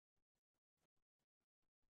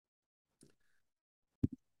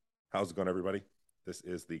How's it going, everybody? This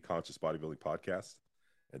is the Conscious Bodybuilding Podcast,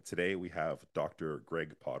 and today we have Dr.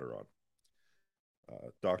 Greg Potter on.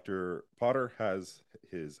 Dr. Potter has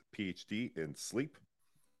his PhD in sleep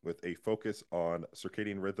with a focus on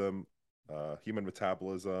circadian rhythm, human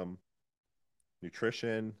metabolism,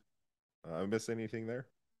 nutrition. I miss anything there?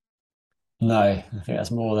 No, I think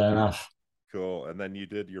that's more than enough. Cool. And then you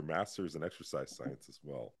did your master's in exercise science as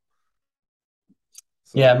well.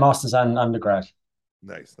 Yeah, So masters and undergrad.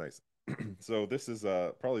 nice, nice. So this is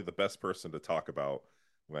probably the best person to talk about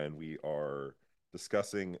when we are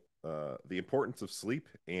discussing the importance of sleep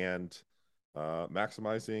and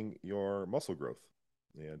maximizing your muscle growth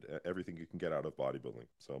and everything you can get out of bodybuilding.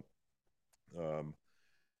 So, um,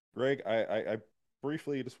 Greg, I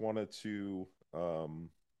briefly just wanted to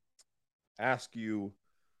ask you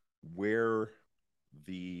where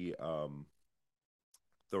the um,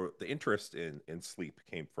 the interest in sleep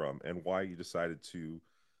came from and why you decided to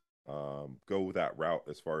go that route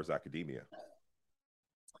as far as academia.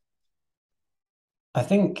 I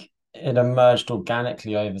think it emerged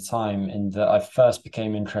organically over time in that I first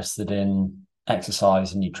became interested in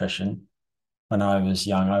exercise and nutrition when I was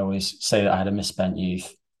young. I always say that I had a misspent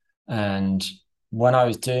youth. And when I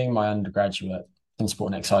was doing my undergraduate in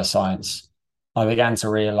sport and exercise science, I began to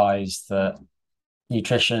realize that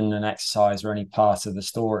nutrition and exercise were only part of the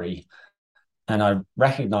story. And I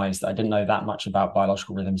recognized that I didn't know that much about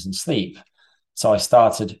biological rhythms and sleep. So I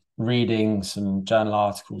started reading some journal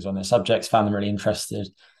articles on the subjects, found them really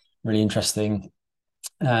interesting.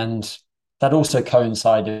 And that also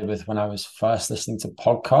coincided with when I was first listening to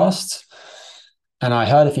podcasts. And I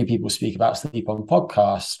heard a few people speak about sleep on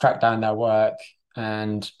podcasts, tracked down their work,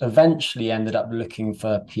 and eventually ended up looking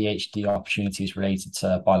for PhD opportunities related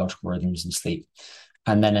to biological rhythms and sleep,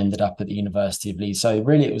 and then ended up at the University of Leeds. So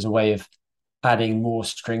really it was a way of adding more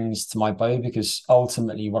strings to my bow, because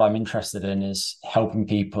ultimately what I'm interested in is helping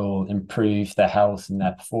people improve their health and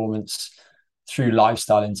their performance through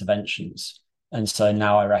lifestyle interventions. And so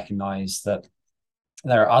now I recognize that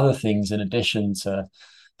there are other things in addition to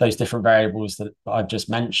those different variables that I've just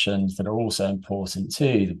mentioned that are also important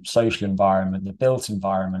too: the social environment, the built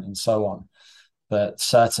environment, and so on. But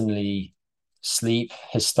certainly sleep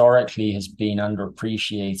historically has been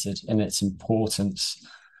underappreciated in its importance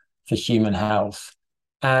for human health.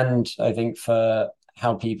 And I think for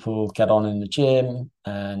how people get on in the gym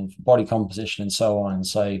and body composition and so on. And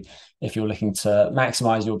so if you're looking to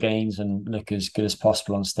maximize your gains and look as good as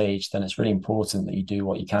possible on stage, then it's really important that you do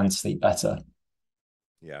what you can to sleep better.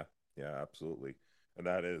 Yeah, yeah, absolutely. And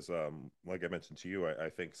that is, like I mentioned to you, I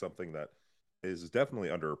think something that is definitely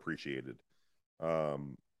underappreciated.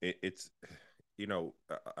 It's,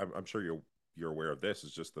 I'm sure you're aware of this.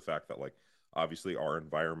 Is just the fact that like obviously our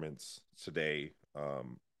environments today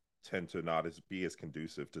tend to not be as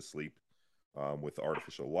conducive to sleep with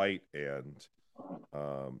artificial light and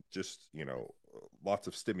just lots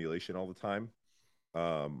of stimulation all the time.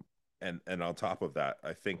 Um, and on top of that,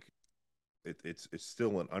 I think it's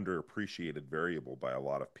still an underappreciated variable by a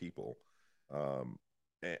lot of people. Um,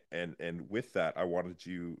 and with that, I wanted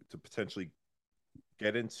you to potentially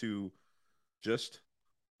get into just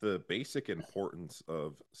the basic importance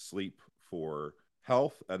of sleep for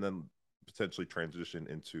health, and then potentially transition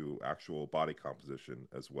into actual body composition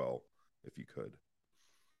as well, if you could.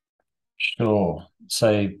 Sure.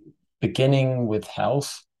 So beginning with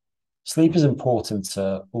health, sleep is important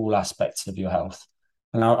to all aspects of your health.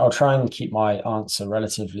 And I'll try and keep my answer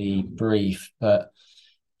relatively brief, but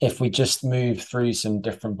if we just move through some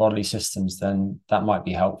different bodily systems, then that might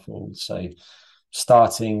be helpful. So,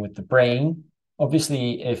 starting with the brain,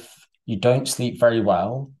 obviously, if you don't sleep very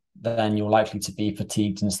well, then you're likely to be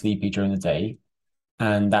fatigued and sleepy during the day.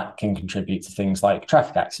 And that can contribute to things like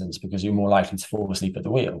traffic accidents because you're more likely to fall asleep at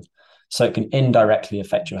the wheel. So, it can indirectly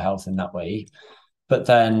affect your health in that way. But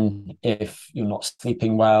then, if you're not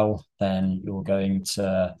sleeping well, then you're going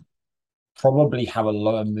to probably have a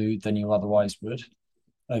lower mood than you otherwise would.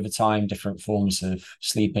 Over time, different forms of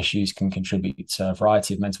sleep issues can contribute to a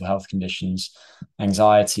variety of mental health conditions: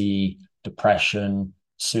 anxiety, depression,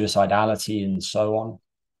 suicidality, and so on.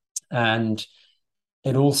 And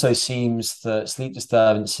it also seems that sleep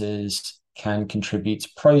disturbances can contribute to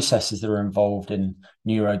processes that are involved in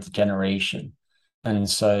neurodegeneration. And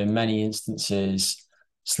so, in many instances,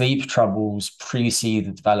 sleep troubles precede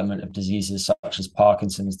the development of diseases such as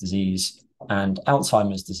Parkinson's disease and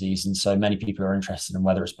Alzheimer's disease. And so, many people are interested in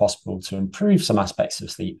whether it's possible to improve some aspects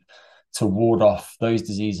of sleep to ward off those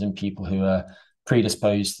diseases in people who are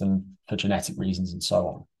predisposed to them for genetic reasons and so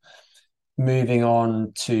on. Moving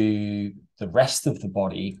on to the rest of the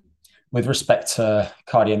body, with respect to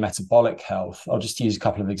cardiometabolic health, I'll just use a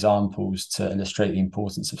couple of examples to illustrate the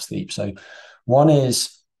importance of sleep. So, one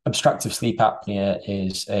is obstructive sleep apnea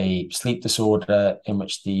is a sleep disorder in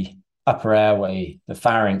which the upper airway, the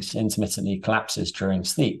pharynx, intermittently collapses during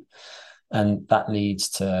sleep. And that leads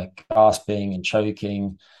to gasping and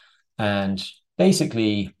choking. And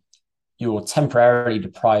basically, you're temporarily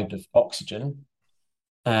deprived of oxygen.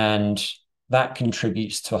 And that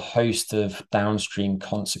contributes to a host of downstream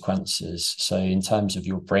consequences. So, in terms of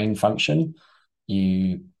your brain function,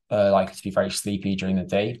 you are likely to be very sleepy during the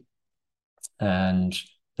day and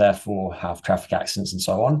therefore have traffic accidents and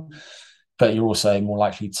so on. But you're also more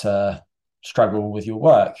likely to struggle with your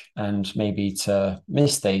work and maybe to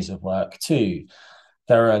miss days of work too.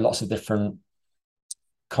 There are lots of different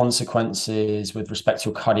consequences with respect to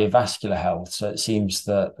your cardiovascular health. So it seems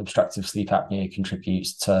that obstructive sleep apnea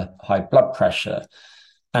contributes to high blood pressure.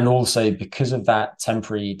 And also because of that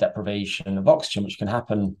temporary deprivation of oxygen, which can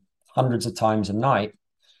happen hundreds of times a night,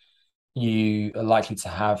 you are likely to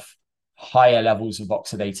have higher levels of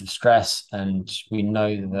oxidative stress. And we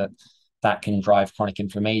know that that can drive chronic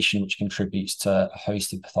inflammation, which contributes to a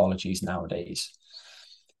host of pathologies nowadays.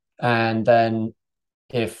 And then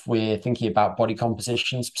if we're thinking about body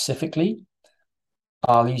composition specifically,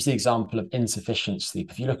 I'll use the example of insufficient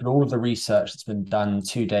sleep. If you look at all of the research that's been done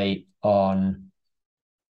to date on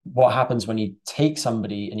what happens when you take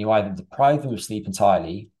somebody and you either deprive them of sleep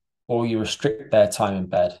entirely or you restrict their time in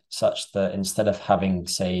bed such that instead of having,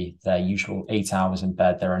 say, their usual 8 hours in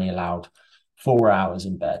bed, they're only allowed 4 hours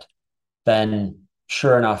in bed, then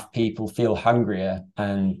sure enough, people feel hungrier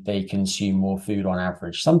and they consume more food on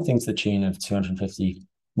average, something to the tune of 250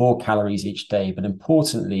 more calories each day. But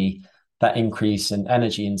importantly, that increase in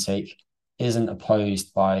energy intake isn't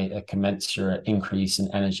opposed by a commensurate increase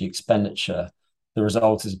in energy expenditure. The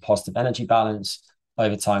result is a positive energy balance.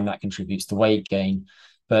 Over time, that contributes to weight gain.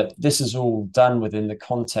 But this is all done within the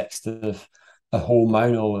context of a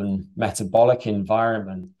hormonal and metabolic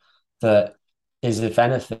environment that is, if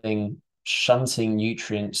anything, shunting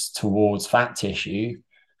nutrients towards fat tissue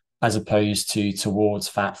as opposed to towards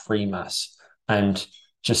fat-free mass. And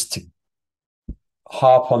just to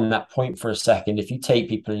harp on that point for a second, if you take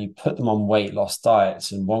people and you put them on weight loss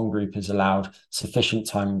diets and one group is allowed sufficient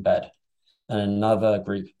time in bed and another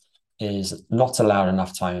group is not allowed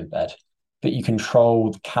enough time in bed, but you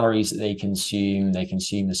control the calories that they consume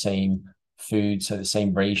the same food, so the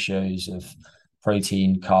same ratios of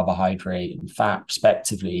protein, carbohydrate, and fat,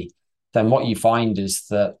 respectively, then what you find is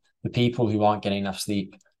that the people who aren't getting enough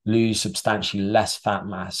sleep lose substantially less fat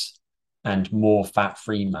mass and more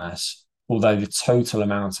fat-free mass, although the total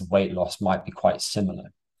amount of weight loss might be quite similar.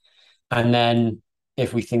 And then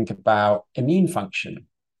if we think about immune function,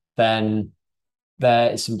 then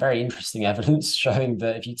there is some very interesting evidence showing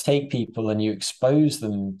that if you take people and you expose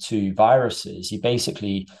them to viruses, you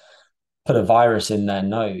basically put a virus in their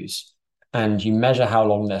nose and you measure how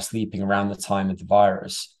long they're sleeping around the time of the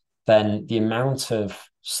virus, then the amount of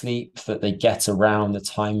sleep that they get around the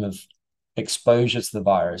time of exposure to the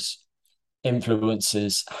virus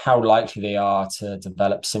influences how likely they are to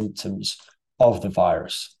develop symptoms of the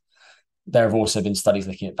virus. There have also been studies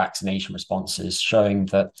looking at vaccination responses showing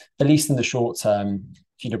that, at least in the short term,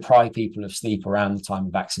 if you deprive people of sleep around the time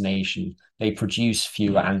of vaccination, they produce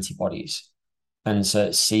fewer antibodies. And so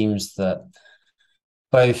it seems that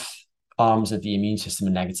both arms of the immune system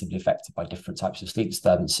are negatively affected by different types of sleep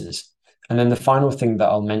disturbances. And then the final thing that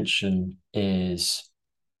I'll mention is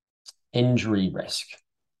injury risk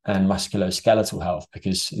and musculoskeletal health,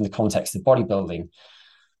 because in the context of bodybuilding,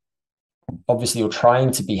 obviously you're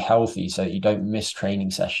trying to be healthy so that you don't miss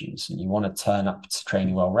training sessions and you want to turn up to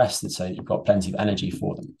training well rested so that you've got plenty of energy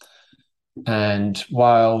for them. And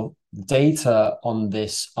while data on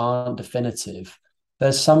this aren't definitive,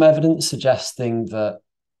 there's some evidence suggesting that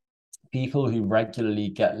people who regularly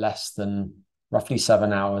get less than roughly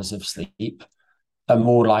 7 hours of sleep are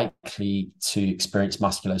more likely to experience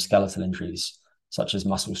musculoskeletal injuries, such as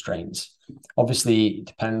muscle strains. Obviously, it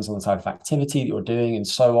depends on the type of activity that you're doing and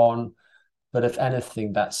so on. But if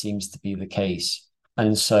anything, that seems to be the case.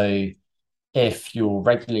 And so if you're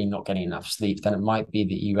regularly not getting enough sleep, then it might be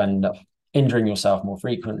that you end up injuring yourself more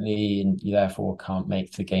frequently and you therefore can't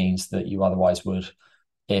make the gains that you otherwise would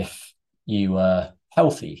if you were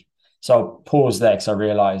healthy. So I'll pause there because I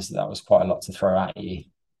realized that was quite a lot to throw at you.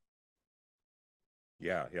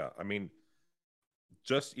 Yeah, yeah. I mean,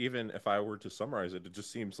 just even if I were to summarize it, it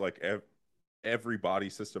just seems like every body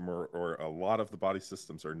system or a lot of the body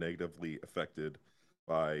systems are negatively affected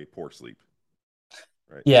by poor sleep,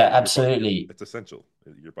 right? Yeah, Your absolutely. it's essential.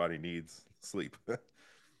 Your body needs sleep.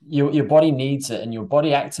 Your body needs it, and your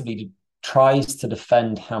body actively tries to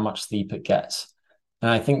defend how much sleep it gets. And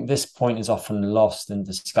I think this point is often lost in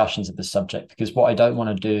discussions of the subject, because what I don't want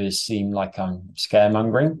to do is seem like I'm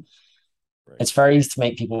scaremongering. Right. It's very easy to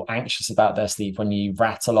make people anxious about their sleep when you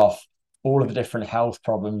rattle off all of the different health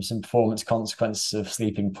problems and performance consequences of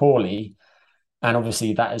sleeping poorly. And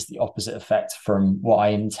obviously, that is the opposite effect from what I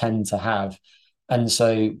intend to have. And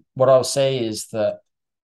so, what I'll say is that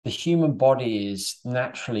the human body is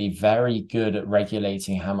naturally very good at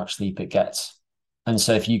regulating how much sleep it gets. And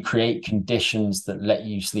so, if you create conditions that let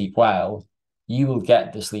you sleep well, you will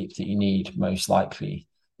get the sleep that you need, most likely.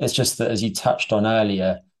 It's just that, as you touched on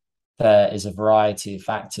earlier, there is a variety of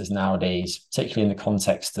factors nowadays, particularly in the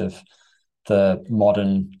context of the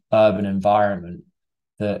modern urban environment,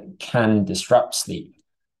 that can disrupt sleep.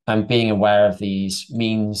 And being aware of these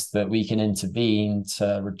means that we can intervene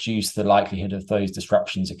to reduce the likelihood of those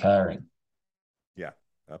disruptions occurring. Yeah,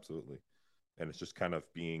 absolutely. And it's just kind of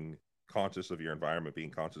being conscious of your environment,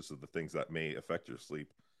 being conscious of the things that may affect your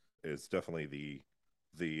sleep is definitely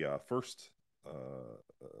the first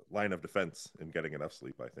line of defense in getting enough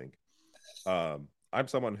sleep, I think. I'm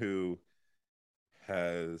someone who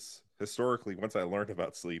has historically, once I learned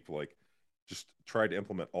about sleep, like just tried to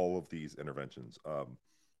implement all of these interventions.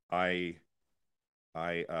 I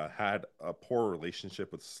I had a poor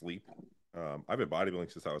relationship with sleep. I've been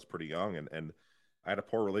bodybuilding since I was pretty young, and I had a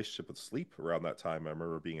poor relationship with sleep around that time. I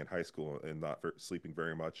remember being in high school and not sleeping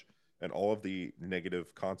very much, and all of the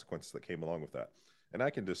negative consequences that came along with that. And I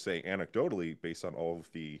can just say anecdotally, based on all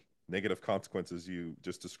of the negative consequences you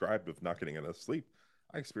just described of not getting enough sleep,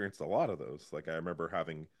 I experienced a lot of those. Like I remember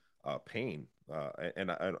having pain,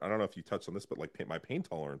 and I don't know if you touched on this, but like my pain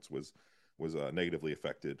tolerance was negatively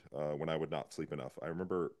affected when I would not sleep enough. I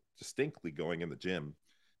remember distinctly going in the gym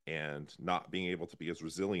and not being able to be as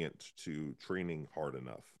resilient to training hard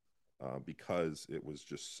enough because it was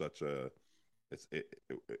just such a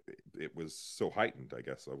it was so heightened. I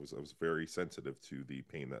guess I was very sensitive to the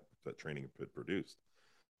pain that training had produced.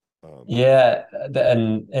 Um, Yeah,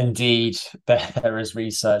 and indeed, there is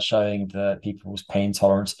research showing that people's pain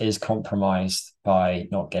tolerance is compromised by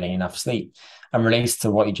not getting enough sleep. And relates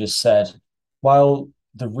to what you just said, while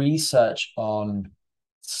the research on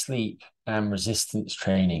sleep and resistance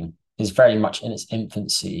training is very much in its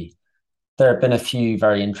infancy, there have been a few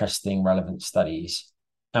very interesting, relevant studies.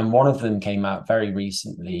 And one of them came out very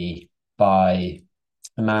recently by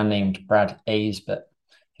a man named Brad Aisbett,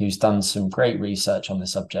 who's done some great research on the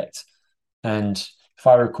subject. And if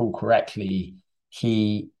I recall correctly,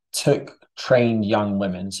 he took trained young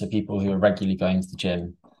women, so people who are regularly going to the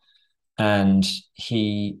gym, and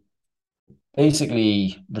he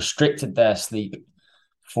basically restricted their sleep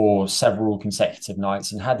for several consecutive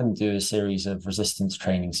nights and had them do a series of resistance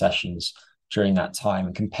training sessions during that time,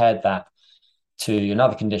 and compared that to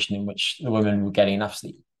another condition in which the women were getting enough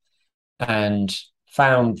sleep, and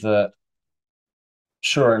found that,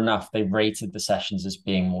 sure enough, they rated the sessions as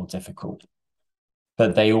being more difficult.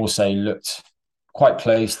 But they also looked quite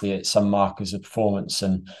closely at some markers of performance.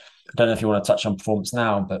 And I don't know if you want to touch on performance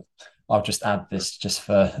now, but I'll just add sure. this just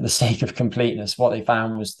for the sake of completeness. What they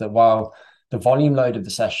found was that while the volume load of the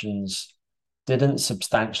sessions didn't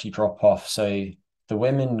substantially drop off, so the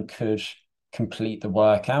women could complete the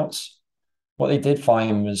workouts, what they did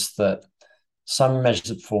find was that some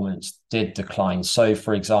measures of performance did decline. So,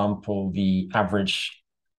 for example, the average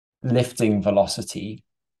lifting velocity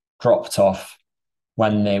dropped off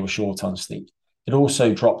when they were short on sleep. It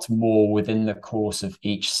also dropped more within the course of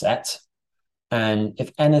each set. And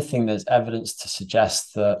if anything, there's evidence to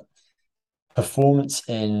suggest that performance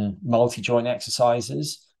in multi joint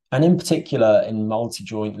exercises, and in particular in multi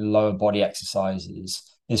joint lower body exercises,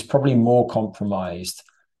 is probably more compromised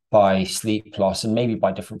by sleep loss and maybe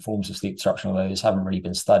by different forms of sleep disruption, although those haven't really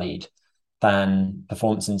been studied, than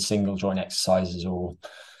performance in single joint exercises or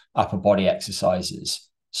upper body exercises.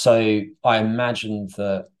 So I imagine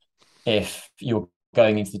that if you're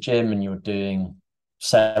going into the gym and you're doing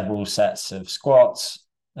several sets of squats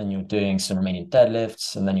and you're doing some remaining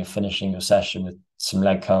deadlifts, and then you're finishing your session with some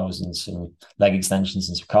leg curls and some leg extensions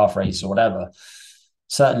and some calf raises or whatever,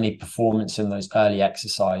 certainly performance in those early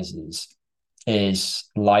exercises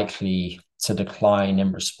is likely to decline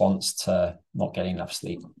in response to not getting enough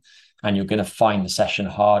sleep. And you're going to find the session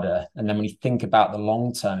harder. And then when you think about the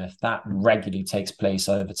long term, if that regularly takes place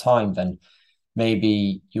over time, then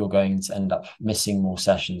maybe you're going to end up missing more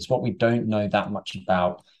sessions. What we don't know that much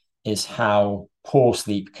about is how poor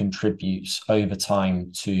sleep contributes over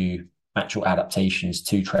time to actual adaptations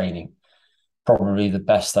to training. Probably the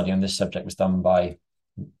best study on this subject was done by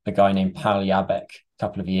a guy named Paul Yabek a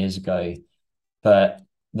couple of years ago. But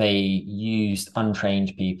they used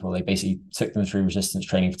untrained people. They basically took them through resistance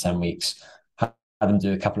training for 10 weeks, had them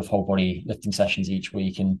do a couple of whole body lifting sessions each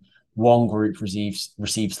week. And one group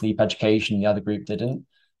received sleep education, the other group didn't.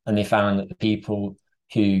 And they found that the people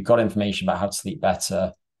who got information about how to sleep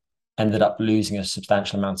better ended up losing a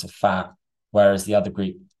substantial amount of fat, whereas the other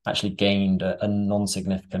group actually gained a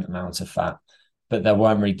non-significant amount of fat. But there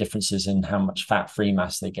weren't really differences in how much fat-free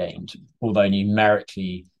mass they gained, although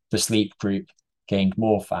numerically the sleep group gained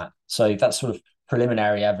more fat. So that's sort of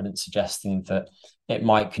preliminary evidence suggesting that it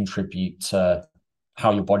might contribute to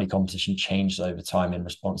how your body composition changes over time in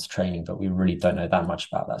response to training, but we really don't know that much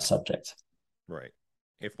about that subject. Right.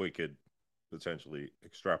 If we could potentially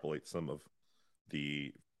extrapolate some of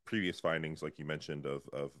the previous findings, like you mentioned, of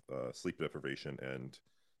sleep deprivation and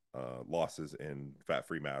losses in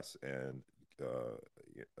fat-free mass and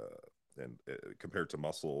compared to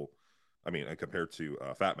muscle, compared to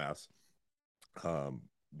fat mass,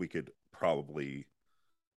 we could probably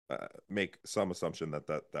make some assumption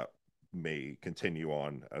that may continue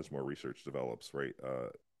on as more research develops, right?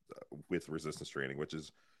 With resistance training, which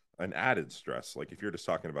is an added stress. Like if you're just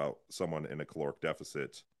talking about someone in a caloric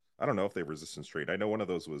deficit, I don't know if they resistance trained. I know one of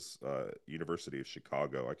those was University of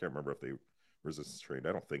Chicago. I can't remember if they resistance trained.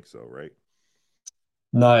 I don't think so, right?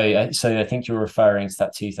 No, so I think you're referring to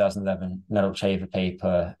that 2011 Nedelcheva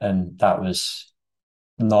paper, and that was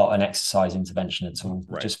not an exercise intervention at all.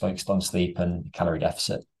 Right. Just focused on sleep and calorie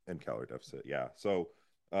deficit. And calorie deficit, yeah. So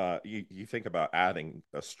you think about adding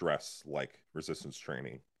a stress like resistance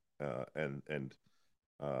training and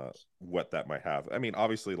what that might have. I mean,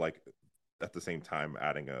 obviously, like at the same time,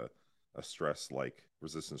 adding a stress like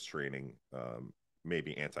resistance training may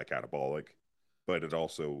be anti-catabolic, but it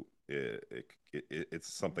also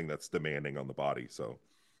it's something that's demanding on the body. So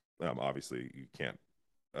obviously, you can't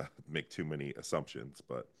make too many assumptions,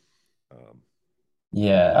 but um,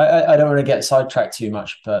 Yeah, I don't want to get sidetracked too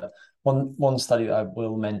much, but one study that I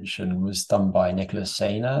will mention was done by Nicholas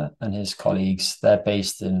Sainer and his colleagues. They're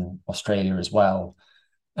based in Australia as well,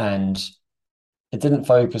 and it didn't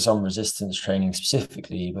focus on resistance training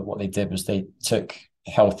specifically, but what they did was they took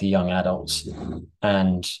healthy young adults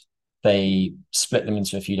and they split them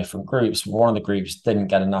into a few different groups. One of the groups didn't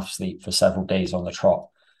get enough sleep for several days on the trot.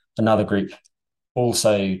 Another group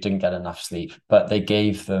also didn't get enough sleep, but they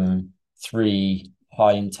gave them three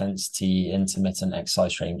high intensity intermittent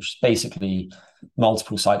exercise training, which is basically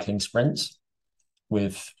multiple cycling sprints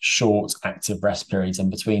with short active rest periods in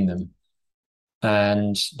between them.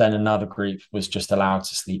 And then another group was just allowed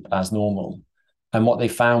to sleep as normal. And what they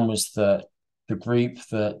found was that the group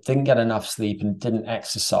that didn't get enough sleep and didn't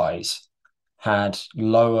exercise had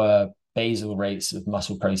lower basal rates of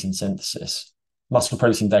muscle protein synthesis. Muscle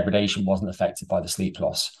protein degradation wasn't affected by the sleep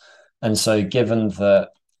loss. And so, given that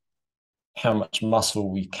how much muscle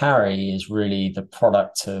we carry is really the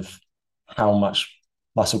product of how much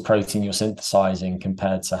muscle protein you're synthesizing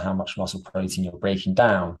compared to how much muscle protein you're breaking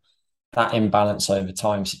down, that imbalance over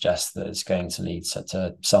time suggests that it's going to lead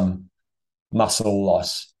to some muscle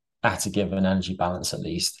loss at a given energy balance, at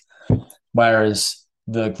least. Whereas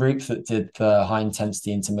the group that did the high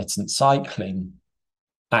intensity intermittent cycling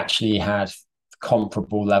actually had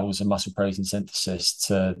comparable levels of muscle protein synthesis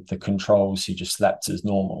to the controls who just slept as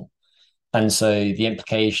normal. And so the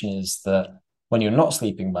implication is that when you're not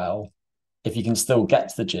sleeping well, if you can still get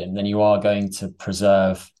to the gym, then you are going to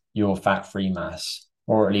preserve your fat-free mass,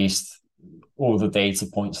 or at least all the data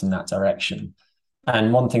points in that direction.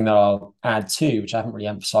 And one thing that I'll add too, which I haven't really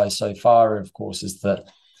emphasized so far, of course, is that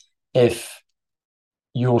if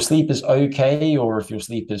your sleep is okay, or if your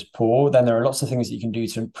sleep is poor, then there are lots of things that you can do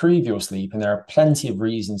to improve your sleep. And there are plenty of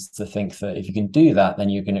reasons to think that if you can do that, then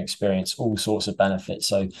you're going to experience all sorts of benefits.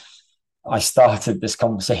 So I started this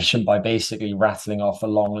conversation by basically rattling off a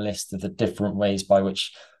long list of the different ways by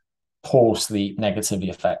which poor sleep negatively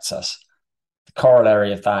affects us. The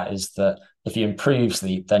corollary of that is that if you improve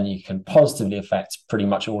sleep, then you can positively affect pretty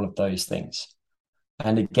much all of those things.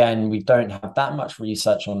 And again, we don't have that much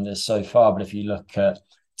research on this so far, but if you look at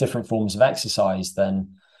different forms of exercise,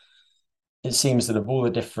 then it seems that of all the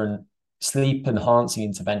different sleep enhancing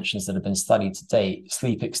interventions that have been studied to date,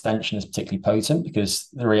 sleep extension is particularly potent, because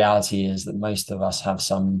the reality is that most of us have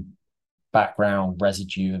some background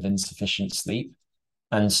residue of insufficient sleep.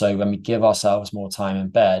 And so when we give ourselves more time in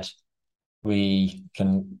bed, we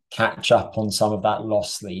can catch up on some of that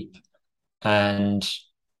lost sleep. And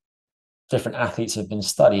different athletes have been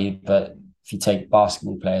studied, but if you take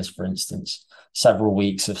basketball players, for instance, several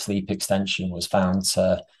weeks of sleep extension was found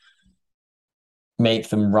to make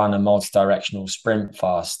them run a multi-directional sprint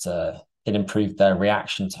faster. It improved their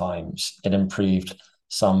reaction times. It improved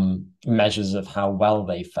some measures of how well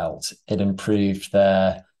they felt. It improved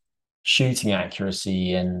their shooting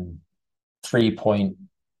accuracy in 3-point,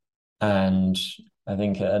 and I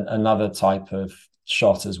think another type of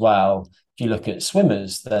shot as well. If you look at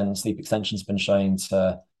swimmers, then sleep extension has been shown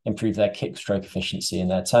to improve their kick stroke efficiency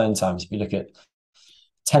and their turn times. If you look at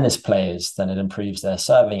tennis players, then it improves their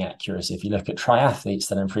serving accuracy. If you look at triathletes,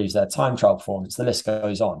 then it improves their time trial performance. The list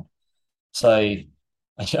goes on. So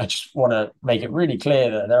I just want to make it really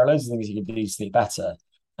clear that there are loads of things you can do to sleep better,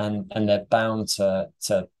 and they're bound to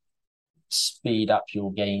speed up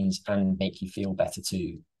your gains and make you feel better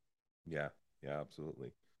too. Yeah, yeah,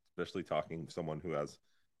 absolutely. Especially talking to someone who has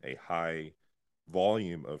a high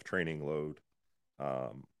volume of training load,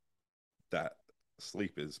 um, that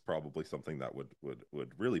sleep is probably something that would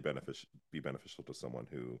really be beneficial to someone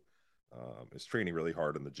who is training really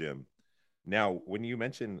hard in the gym. Now, when you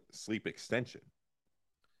mention sleep extension,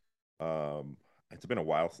 um, it's been a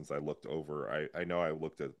while since I looked over. I know I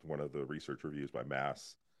looked at one of the research reviews by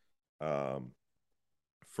Mass. Um,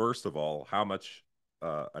 First of all, how much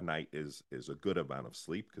a night is a good amount of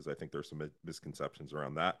sleep? Because I think there's some misconceptions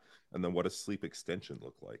around that. And then what does sleep extension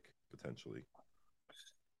look like potentially?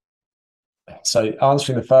 So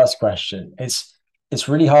answering the first question, it's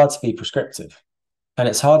really hard to be prescriptive. And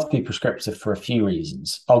it's hard to be prescriptive for a few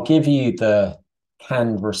reasons. I'll give you the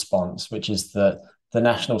canned response, which is that the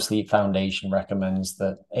National Sleep Foundation recommends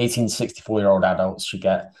that 18 to 64-year-old adults should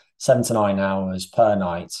get 7 to 9 hours per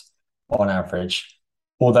night on average.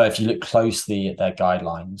 Although if you look closely at their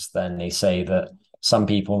guidelines, then they say that some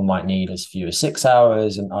people might need as few as 6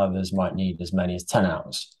 hours and others might need as many as 10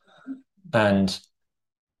 hours. And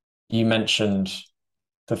you mentioned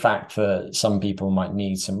the fact that some people might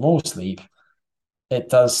need some more sleep. It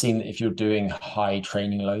does seem that if you're doing high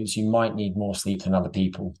training loads, you might need more sleep than other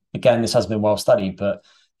people. Again, this has been well studied, but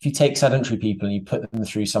if you take sedentary people and you put them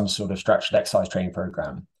through some sort of structured exercise training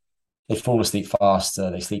program, they fall asleep faster,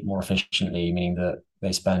 they sleep more efficiently, meaning that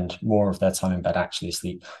they spend more of their time in bed actually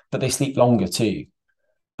asleep, but they sleep longer too.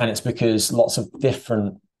 And it's because lots of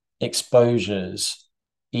different exposures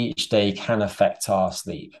each day can affect our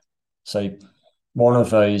sleep. So one of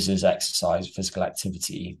those is exercise, physical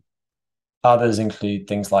activity. Others include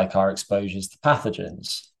things like our exposures to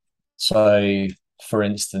pathogens. So, for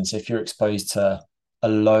instance, if you're exposed to a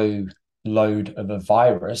low load of a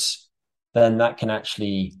virus, then that can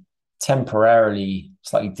actually temporarily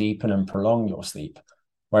slightly deepen and prolong your sleep.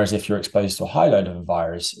 Whereas if you're exposed to a high load of a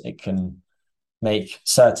virus, it can make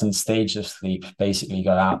certain stages of sleep basically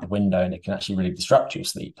go out the window, and it can actually really disrupt your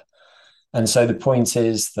sleep. And so the point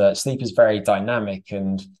is that sleep is very dynamic,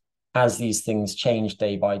 and as these things change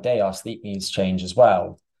day by day, our sleep needs change as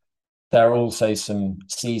well. There are also some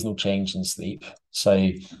seasonal change in sleep. So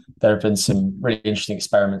there have been some really interesting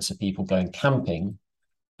experiments of people going camping,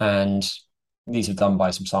 and these are done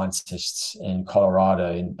by some scientists in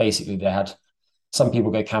Colorado. And basically, they had some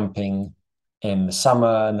people go camping in the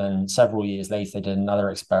summer, and then several years later, they did another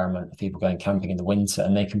experiment of people going camping in the winter,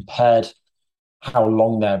 and they compared how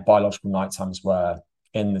long their biological night times were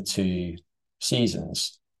in the two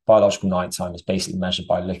seasons. Biological nighttime is basically measured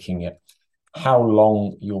by looking at how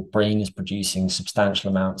long your brain is producing substantial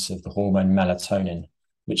amounts of the hormone melatonin,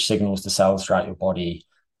 which signals the cells throughout your body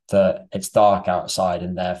that it's dark outside,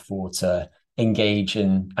 and therefore to engage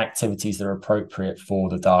in activities that are appropriate for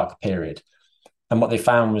the dark period. And what they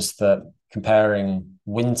found was that comparing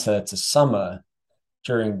winter to summer,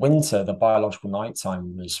 during winter, the biological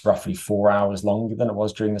nighttime was roughly 4 hours longer than it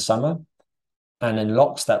was during the summer. And in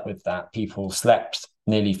lockstep with that, people slept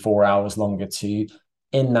nearly 4 hours longer too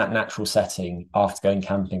in that natural setting after going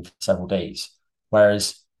camping for several days.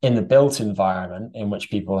 Whereas in the built environment in which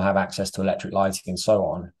people have access to electric lighting and so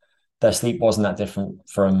on, their sleep wasn't that different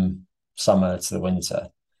from summer to the winter.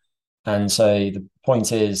 And so the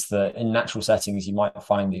point is that in natural settings, you might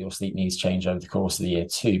find that your sleep needs change over the course of the year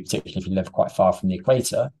too, particularly if you live quite far from the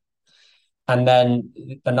equator. And then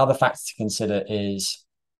another factor to consider is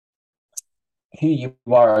who you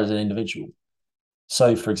are as an individual.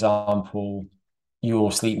 So, for example,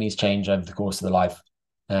 your sleep needs change over the course of the life,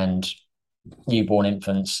 and newborn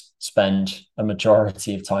infants spend a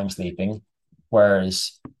majority of time sleeping,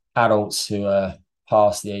 whereas adults who are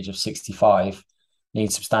past the age of 65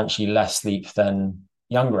 need substantially less sleep than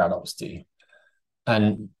younger adults do.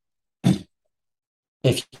 And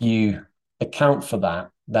if you account for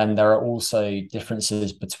that, then there are also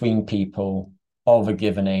differences between people of a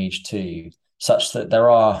given age too, such that there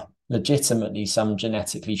are legitimately some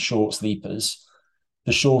genetically short sleepers.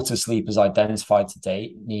 The shortest sleepers identified to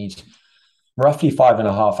date need roughly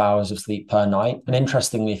 5.5 hours of sleep per night. And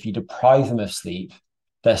interestingly, if you deprive them of sleep,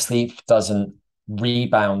 their sleep doesn't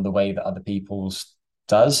rebound the way that other people's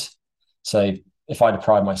does. So if I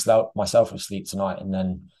deprive myself of sleep tonight and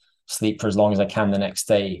then sleep for as long as I can the next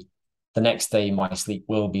day my sleep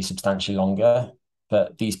will be substantially longer.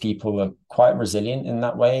 But these people are quite resilient in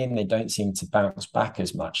that way, and they don't seem to bounce back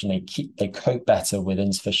as much, and they cope better with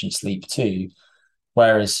insufficient sleep too.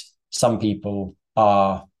 Whereas some people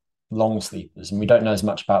are long sleepers, and we don't know as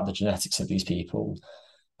much about the genetics of these people,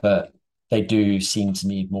 but they do seem to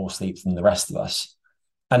need more sleep than the rest of us.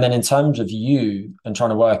 And then in terms of you and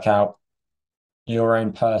trying to work out your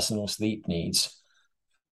own personal sleep needs,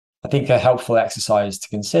 I think a helpful exercise to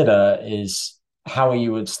consider is how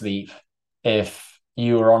you would sleep if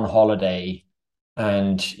you were on holiday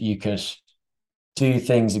and you could do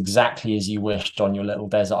things exactly as you wished on your little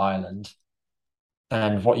desert island.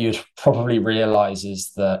 And what you'd probably realize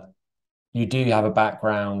is that you do have a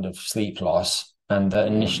background of sleep loss, and that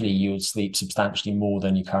initially you would sleep substantially more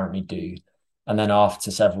than you currently do. And then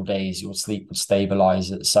after several days, your sleep would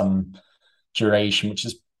stabilize at some duration, which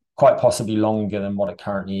is quite possibly longer than what it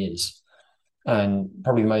currently is. And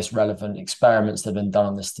probably the most relevant experiments that have been done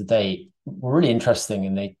on this to date were really interesting.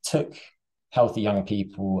 And they took healthy young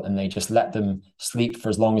people and they just let them sleep for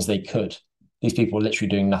as long as they could. These people were literally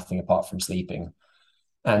doing nothing apart from sleeping.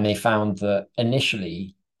 And they found that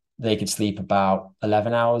initially they could sleep about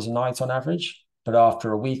 11 hours a night on average. But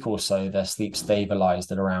after a week or so, their sleep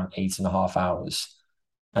stabilized at around 8.5 hours.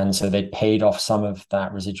 And so they'd paid off some of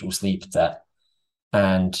that residual sleep debt.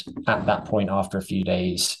 And at that point, after a few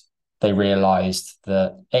days, they realized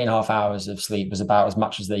that 8.5 hours of sleep was about as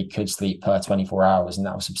much as they could sleep per 24 hours. And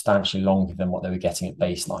that was substantially longer than what they were getting at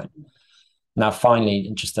baseline. Now, finally,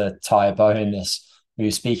 just to tie a bow in this, we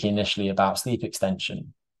were speaking initially about sleep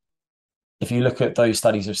extension. If you look at those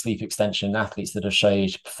studies of sleep extension in athletes that have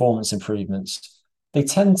showed performance improvements, they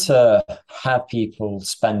tend to have people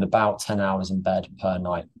spend about 10 hours in bed per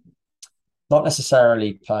night. Not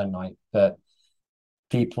necessarily per night, but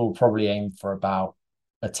people probably aim for about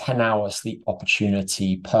a 10-hour sleep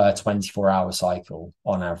opportunity per 24-hour cycle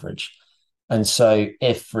on average. And so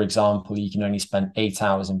if, for example, you can only spend 8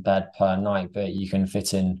 hours in bed per night, but you can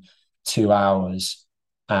fit in 2 hours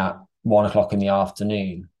at 1 o'clock in the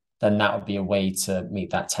afternoon, then that would be a way to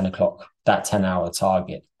meet that 10-hour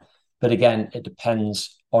target. But again, it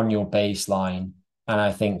depends on your baseline. And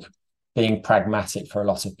I think being pragmatic for a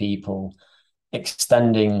lot of people,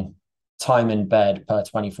 extending time in bed per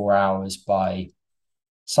 24 hours by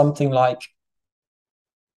something like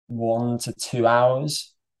 1 to 2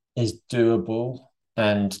 hours is doable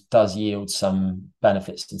and does yield some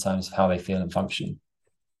benefits in terms of how they feel and function.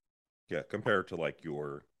 Yeah, compared to like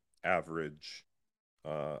your average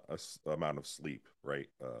amount of sleep, right?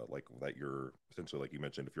 Like that you're essentially, like you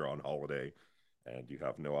mentioned, if you're on holiday and you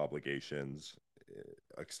have no obligations,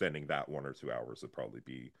 extending that 1 or 2 hours would probably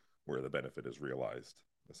be where the benefit is realized,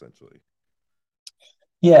 essentially.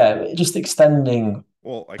 Yeah, just extending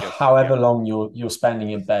Well, I guess, however yeah, long you're spending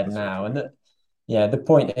in bed that's very now. true. And Yeah, the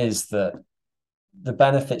point is that the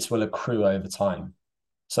benefits will accrue over time.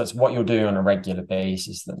 So it's what you're doing on a regular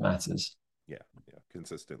basis that matters. yeah, yeah.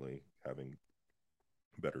 Consistently having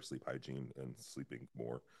better sleep hygiene and sleeping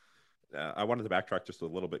more. I wanted to backtrack just a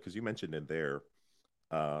little bit because you mentioned in there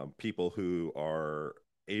people who are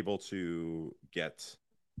able to get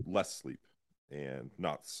less sleep and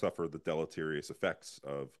not suffer the deleterious effects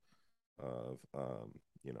of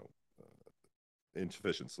you know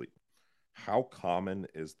insufficient sleep. How common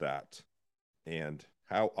is that, and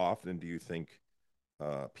how often do you think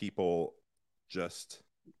people just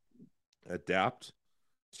adapt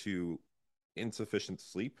to insufficient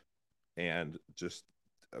sleep and just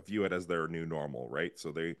view it as their new normal, right?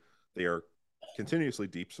 So they are continuously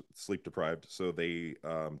deep sleep deprived, so they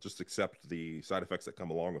just accept the side effects that come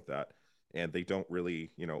along with that, and they don't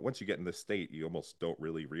really, once you get in this state, you almost don't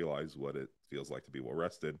really realize what it feels like to be well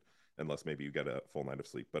rested, unless maybe you get a full night of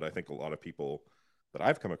sleep. But I think a lot of people that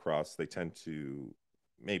I've come across, they tend to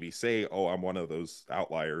maybe say, "Oh, I'm one of those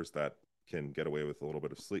outliers that can get away with a little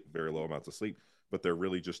bit of sleep, very low amounts of sleep," but they're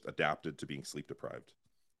really just adapted to being sleep deprived.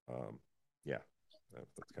 Um, yeah,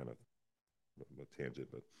 that's kind of a tangent,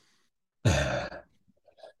 but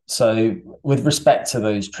So with respect to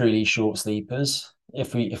those truly short sleepers,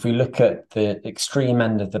 if we look at the extreme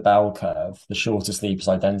end of the bell curve, the shorter sleepers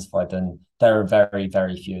identified, then there are very,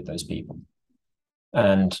 very few of those people.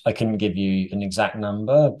 And I couldn't give you an exact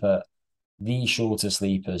number, but the shorter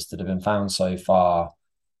sleepers that have been found so far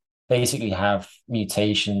basically have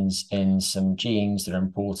mutations in some genes that are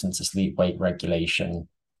important to sleep weight regulation.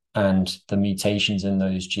 And the mutations in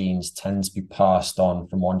those genes tend to be passed on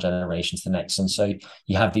from one generation to the next. And so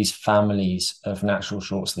you have these families of natural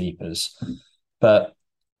short sleepers. But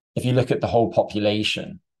if you look at the whole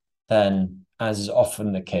population, then as is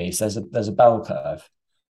often the case, there's a bell curve.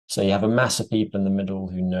 So you have a mass of people in the middle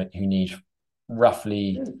who need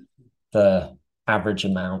roughly the average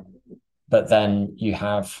amount, but then you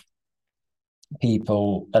have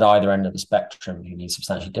people at either end of the spectrum who need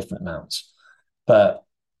substantially different amounts. But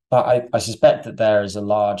I suspect that there is a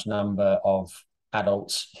large number of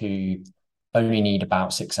adults who only need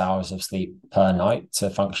about 6 hours of sleep per night to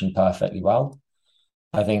function perfectly well.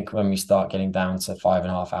 I think when we start getting down to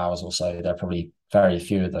 5.5 hours or so, there are probably very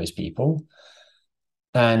few of those people.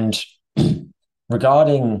 And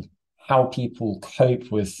regarding how people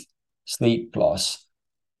cope with sleep loss,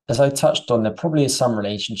 as I touched on, there probably is some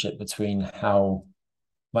relationship between how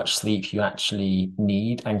much sleep you actually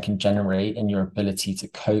need and can generate and your ability to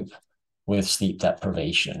cope with sleep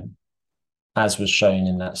deprivation, as was shown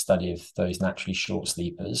in that study of those naturally short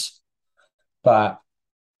sleepers. But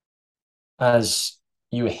as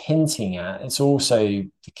you were hinting at, it's also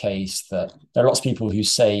the case that there are lots of people who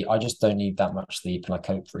say, I just don't need that much sleep and I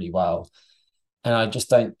cope really well. And I just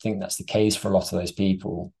don't think that's the case for a lot of those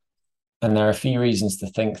people. And there are a few reasons to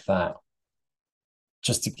think that.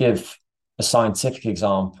 Just to give a scientific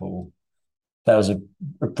example, there was a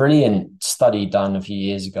brilliant study done a few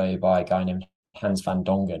years ago by a guy named Hans van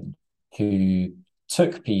Dongen, who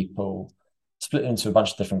took people, split them into a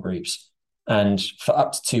bunch of different groups, and for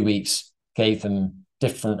up to 2 weeks, gave them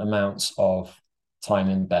different amounts of time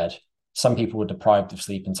in bed. Some people were deprived of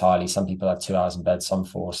sleep entirely. Some people had 2 hours in bed, some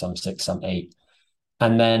 4, some 6, some 8.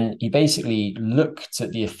 And then he basically looked at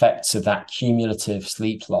the effects of that cumulative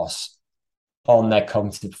sleep loss on their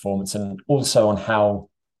cognitive performance and also on how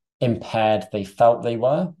impaired they felt they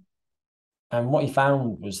were. And what he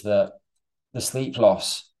found was that the sleep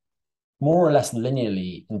loss more or less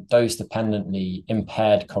linearly and dose dependently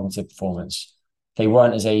impaired cognitive performance. They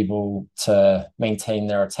weren't as able to maintain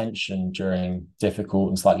their attention during difficult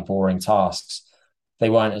and slightly boring tasks. They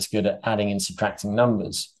weren't as good at adding and subtracting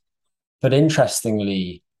numbers. But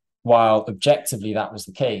interestingly, while objectively that was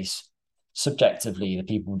the case, subjectively, the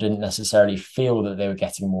people didn't necessarily feel that they were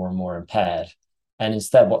getting more and more impaired. And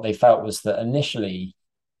instead, what they felt was that initially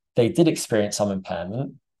they did experience some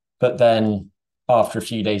impairment, but then after a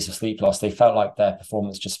few days of sleep loss, they felt like their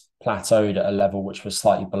performance just plateaued at a level which was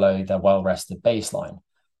slightly below their well-rested baseline,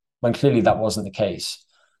 when clearly that wasn't the case.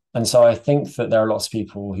 And so I think that there are lots of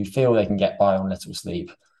people who feel they can get by on little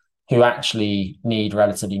sleep, who actually need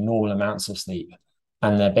relatively normal amounts of sleep.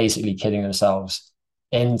 And they're basically kidding themselves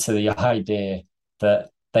into the idea that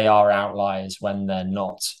they are outliers when they're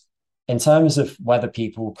not. In terms of whether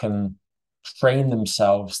people can train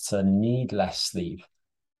themselves to need less sleep,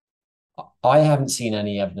 I haven't seen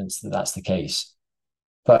any evidence that that's the case.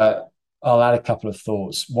 But I'll add a couple of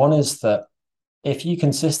thoughts. One is that if you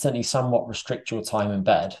consistently somewhat restrict your time in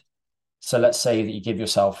bed, so let's say that you give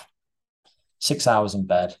yourself 6 hours in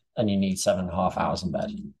bed and you need 7.5 hours in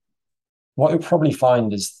bed, what you'll probably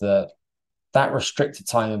find is that that restricted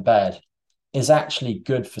time in bed is actually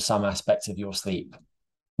good for some aspects of your sleep.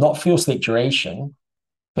 Not for your sleep duration,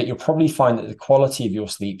 but you'll probably find that the quality of your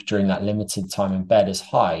sleep during that limited time in bed is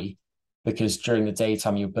high because during the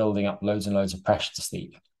daytime, you're building up loads and loads of pressure to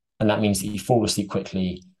sleep. And that means that you fall asleep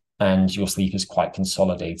quickly and your sleep is quite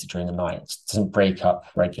consolidated during the night. It doesn't break up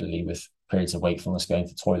regularly with periods of wakefulness, going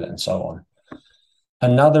to the toilet and so on.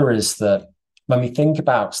 Another is that when we think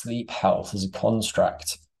about sleep health as a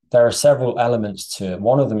construct, there are several elements to it.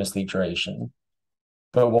 One of them is sleep duration,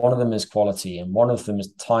 but one of them is quality and one of them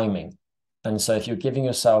is timing. And so if you're giving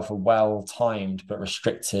yourself a well-timed but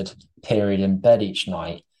restricted period in bed each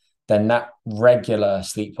night, then that regular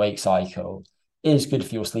sleep-wake cycle is good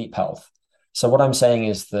for your sleep health. So what I'm saying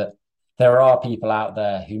is that there are people out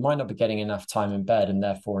there who might not be getting enough time in bed and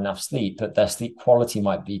therefore enough sleep, but their sleep quality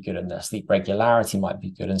might be good and their sleep regularity might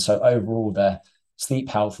be good. And so overall, their sleep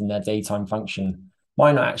health and their daytime function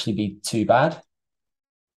might not actually be too bad.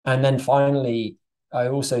 And then finally, I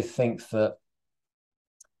also think that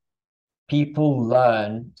people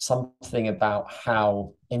learn something about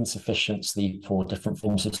how insufficient sleep or different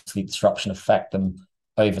forms of sleep disruption affect them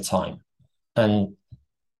over time. And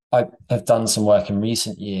I have done some work in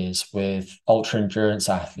recent years with ultra endurance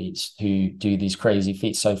athletes who do these crazy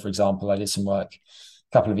feats. So, for example, I did some work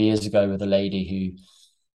a couple of years ago with a lady who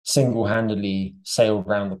single-handedly sailed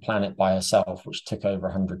around the planet by herself, which took over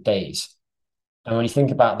 100 days. And when you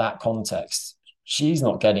think about that context, she's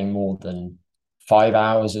not getting more than 5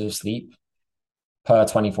 hours of sleep per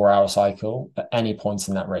 24-hour cycle at any point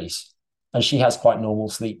in that race. And she has quite normal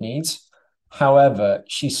sleep needs. However,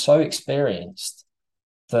 she's so experienced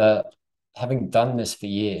that having done this for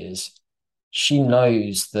years, she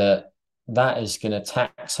knows that that is going to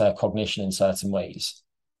tax her cognition in certain ways.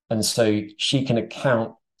 And so she can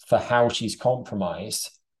account for how she's compromised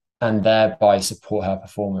and thereby support her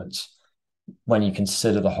performance when you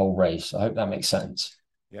consider the whole race. I hope that makes sense.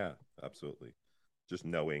 Yeah, absolutely. Just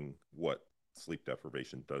knowing what sleep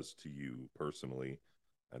deprivation does to you personally,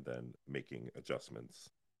 and then making adjustments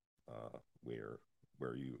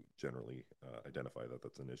where you generally identify that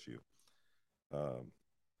that's an issue. I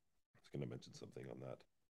was going to mention something on that.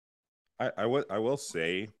 I will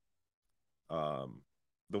say, um,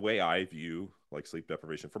 the way I view like sleep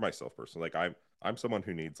deprivation for myself personally, like I'm someone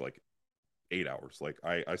who needs like 8 hours. Like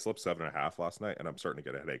I slept 7.5 last night, and I'm starting to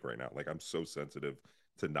get a headache right now. Like I'm so sensitive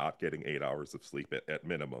to not getting 8 hours of sleep at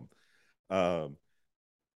minimum. Um,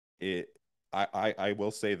 it I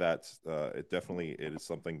will say that it definitely it is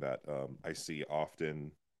something that I see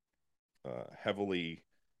often heavily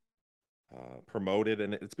promoted,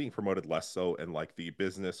 and it's being promoted less so in like the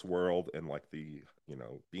business world and like the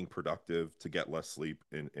being productive to get less sleep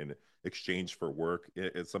in exchange for work.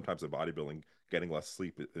 It's sometimes in bodybuilding getting less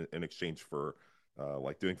sleep in exchange for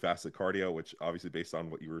like doing fasted cardio, which obviously based on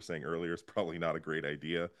what you were saying earlier is probably not a great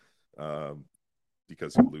idea, um,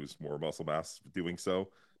 because you lose more muscle mass doing so,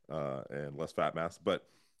 and less fat mass. But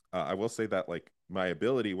I will say that like my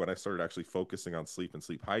ability when I started actually focusing on sleep and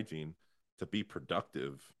sleep hygiene to be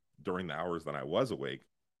productive during the hours that I was awake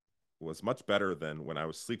was much better than when I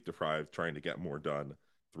was sleep deprived trying to get more done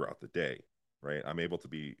throughout the day. Right. I'm able to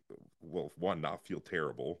be, well, one, not feel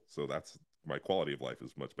terrible. So that's my quality of life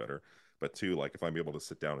is much better. But two, like if I'm able to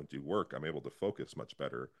sit down and do work, I'm able to focus much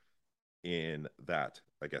better in that,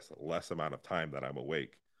 I guess, less amount of time that I'm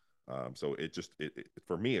awake. So it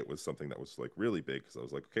for me, it was something that was like really big because I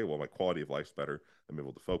was like, okay, well, my quality of life's better. I'm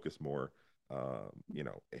able to focus more.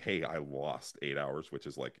 Hey, I lost 8 hours, which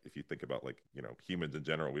is like, if you think about like, humans in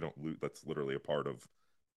general, we don't lose, that's literally a part of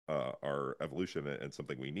our evolution and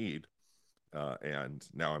something we need. And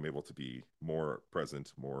now I'm able to be more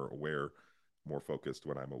present, more aware, more focused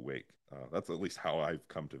when I'm awake. That's at least how I've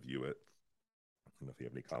come to view it. I don't know if you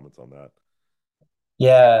have any comments on that.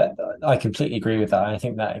 Yeah, I completely agree with that. I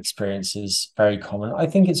think that experience is very common. I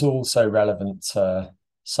think it's also relevant to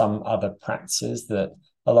some other practices that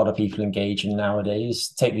a lot of people engage in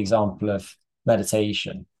nowadays. Take the example of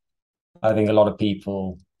meditation. I think a lot of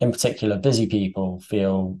people, in particular busy people,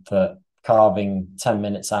 feel that carving 10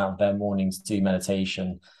 minutes out of their morning to do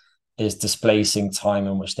meditation is displacing time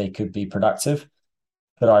in which they could be productive.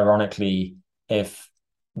 But ironically, if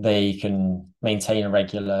they can maintain a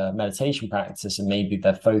regular meditation practice and maybe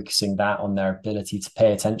they're focusing that on their ability to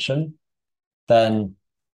pay attention, then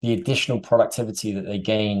the additional productivity that they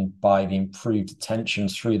gain by the improved attention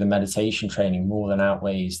through the meditation training more than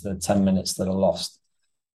outweighs the 10 minutes that are lost.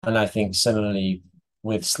 And I think similarly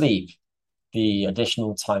with sleep, the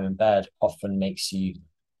additional time in bed often makes you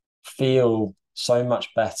feel so much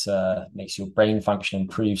better, makes your brain function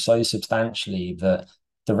improve so substantially that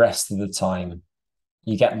the rest of the time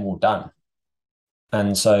you get more done.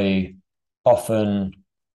 And so often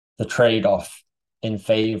the trade-off in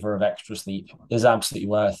favor of extra sleep is absolutely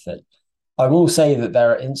worth it. I will say that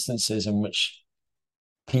there are instances in which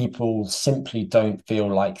people simply don't feel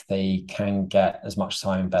like they can get as much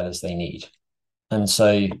time in bed as they need. And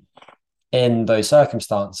so in those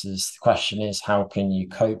circumstances, the question is, how can you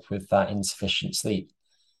cope with that insufficient sleep?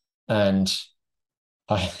 And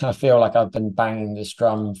I feel like I've been banging this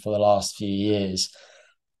drum for the last few years,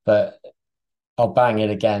 but I'll bang it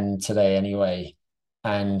again today anyway.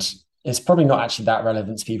 And it's probably not actually that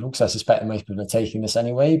relevant to people because I suspect that most people are taking this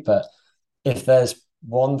anyway. But if there's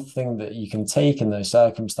one thing that you can take in those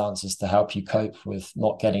circumstances to help you cope with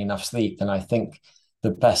not getting enough sleep, then I think the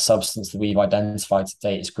best substance that we've identified to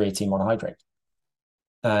date is creatine monohydrate.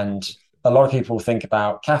 And a lot of people think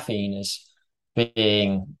about caffeine as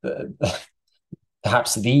being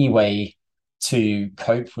perhaps the way to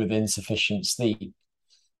cope with insufficient sleep.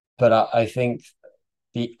 But I think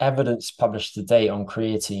the evidence published to date on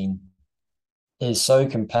creatine is so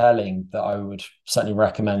compelling that I would certainly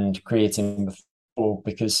recommend creatine before,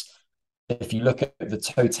 because if you look at the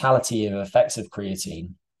totality of effects of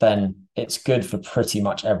creatine, then it's good for pretty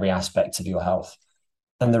much every aspect of your health.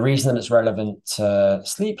 And the reason that it's relevant to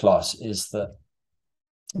sleep loss is that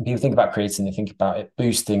people think about creatine, they think about it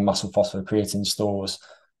boosting muscle phosphocreatine stores,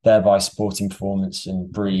 thereby supporting performance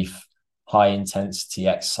in brief, high intensity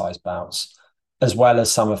exercise bouts, as well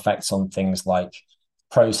as some effects on things like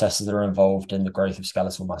processes that are involved in the growth of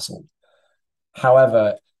skeletal muscle.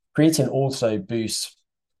 However, creatine also boosts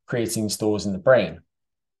creatine stores in the brain.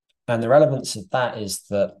 And the relevance of that is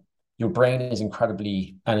that your brain is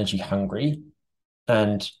incredibly energy hungry.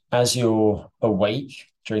 And as you're awake,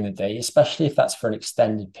 during the day, especially if that's for an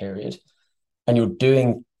extended period and you're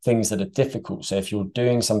doing things that are difficult. So if you're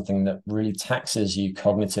doing something that really taxes you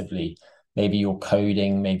cognitively, maybe you're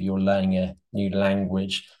coding, maybe you're learning a new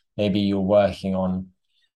language, maybe you're working on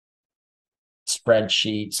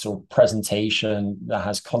spreadsheets or presentation that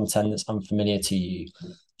has content that's unfamiliar to you,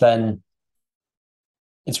 then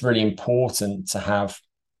it's really important to have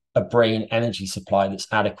a brain energy supply that's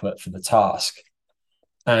adequate for the task.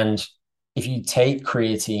 And if you take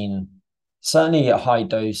creatine, certainly at high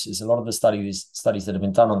doses, a lot of the studies that have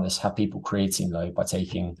been done on this have people creatine load by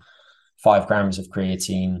taking 5 grams of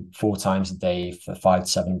creatine 4 times a day for 5 to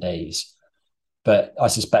 7 days. But I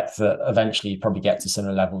suspect that eventually you probably get to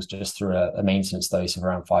similar levels just through a maintenance dose of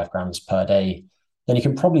around 5 grams per day. Then you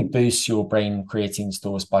can probably boost your brain creatine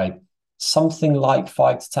stores by something like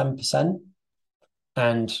 5 to 10%.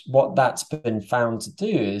 And what that's been found to do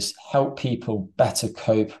is help people better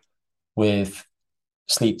cope with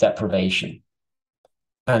sleep deprivation.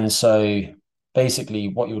 And so basically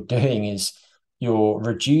what you're doing is you're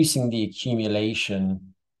reducing the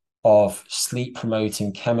accumulation of sleep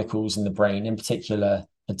promoting chemicals in the brain, in particular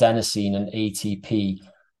adenosine and ATP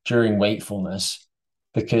during wakefulness,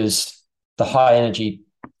 because the high energy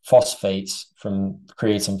phosphates from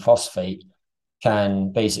creatine phosphate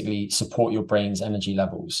can basically support your brain's energy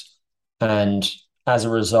levels. And as a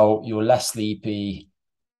result, you're less sleepy,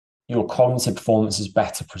 your cognitive performance is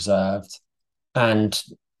better preserved. And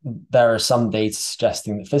there are some data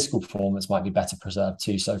suggesting that physical performance might be better preserved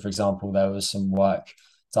too. So, for example, there was some work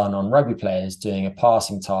done on rugby players doing a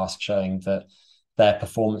passing task showing that their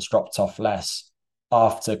performance dropped off less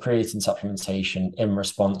after creatine supplementation in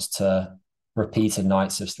response to repeated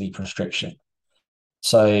nights of sleep restriction.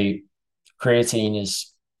 So creatine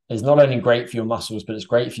is not only great for your muscles, but it's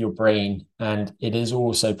great for your brain. And it is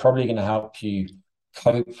also probably going to help you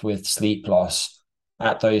cope with sleep loss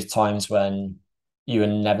at those times when you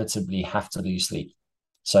inevitably have to lose sleep.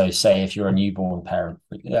 So say if you're a newborn parent,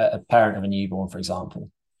 a parent of a newborn, for example.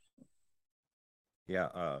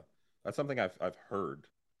 Yeah, that's something I've heard,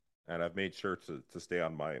 and I've made sure to stay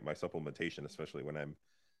on my supplementation, especially when I'm,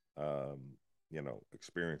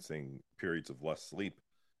 experiencing periods of less sleep.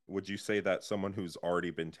 Would you say that someone who's already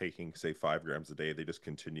been taking, say, 5 grams a day, they just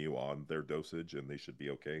continue on their dosage and they should be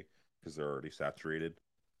okay because they're already saturated?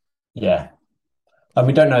 Yeah. And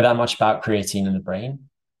we don't know that much about creatine in the brain.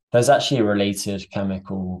 There's actually a related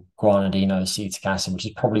chemical, guanidinoacetic acid, which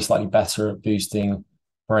is probably slightly better at boosting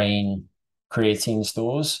brain creatine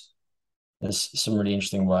stores. There's some really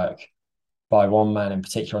interesting work by one man in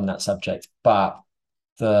particular on that subject, but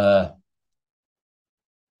the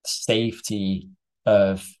safety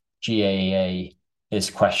of GAA is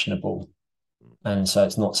questionable. And so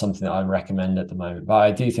it's not something that I recommend at the moment. But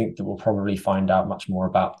I do think that we'll probably find out much more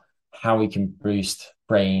about how we can boost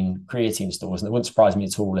brain creatine stores. And it wouldn't surprise me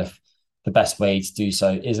at all if the best way to do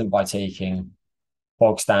so isn't by taking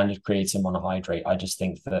bog standard creatine monohydrate. I just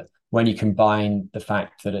think that when you combine the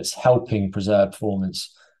fact that it's helping preserve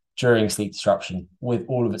performance during sleep disruption with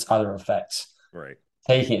all of its other effects, Right.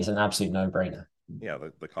 taking it is an absolute no-brainer. Yeah,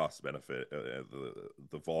 the cost benefit,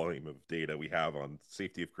 the volume of data we have on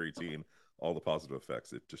safety of creatine, all the positive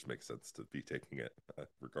effects, it just makes sense to be taking it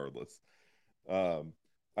regardless.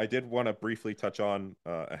 I did want to briefly touch on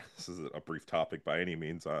this is a brief topic by any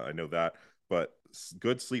means, I know that, but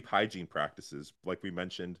good sleep hygiene practices, like we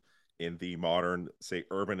mentioned, in the modern, say,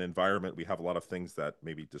 urban environment, we have a lot of things that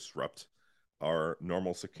maybe disrupt our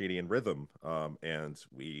normal circadian rhythm, and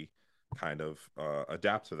we kind of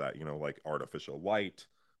adapt to that, like artificial light,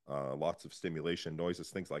 lots of stimulation, noises,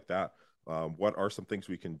 things like that. What are some things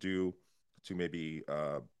we can do to maybe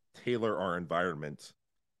tailor our environment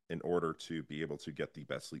in order to be able to get the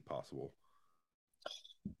best sleep possible?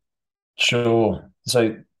 Sure.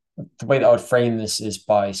 So the way that I would frame this is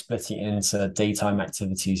by splitting it into daytime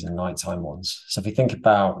activities and nighttime ones. So if you think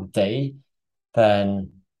about day,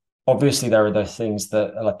 then obviously there are those things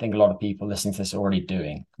that I think a lot of people listening to this are already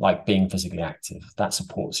doing, like being physically active. That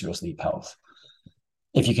supports your sleep health.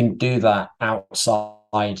 If you can do that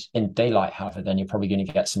outside in daylight, however, then you're probably going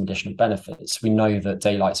to get some additional benefits. We know that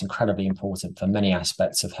daylight's incredibly important for many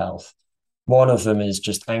aspects of health. One of them is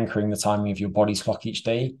just anchoring the timing of your body's clock each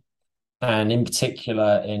day. And in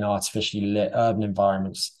particular, in artificially lit urban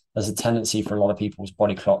environments, there's a tendency for a lot of people's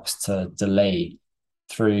body clocks to delay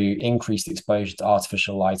through increased exposure to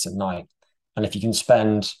artificial light at night. And if you can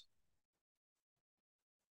spend,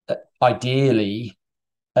 ideally,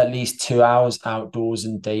 at least 2 hours outdoors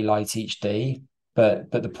in daylight each day,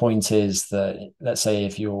 but the point is that, let's say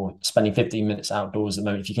if you're spending 15 minutes outdoors at the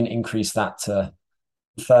moment, if you can increase that to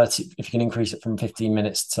 30, if you can increase it from 15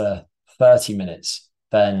 minutes to 30 minutes,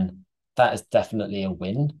 then that is definitely a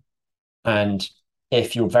win. And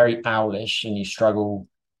if you're very owlish and you struggle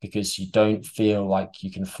because you don't feel like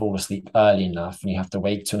you can fall asleep early enough and you have to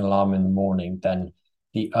wake to an alarm in the morning, then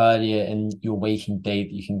the earlier in your waking day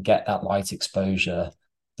that you can get that light exposure,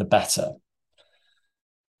 the better.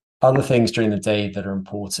 Other things during the day that are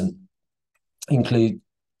important include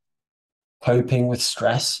coping with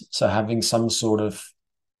stress. So having some sort of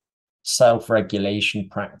self-regulation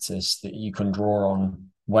practice that you can draw on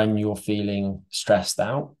when you're feeling stressed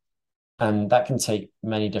out. And that can take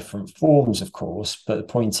many different forms, of course. But the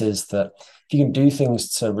point is that if you can do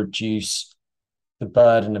things to reduce the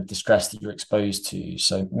burden of the stress that you're exposed to,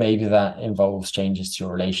 so maybe that involves changes to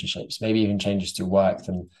your relationships, maybe even changes to your work,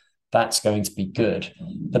 then that's going to be good.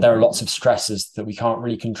 But there are lots of stresses that we can't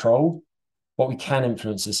really control. What we can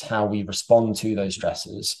influence is how we respond to those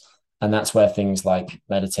stresses. And that's where things like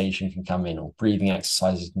meditation can come in, or breathing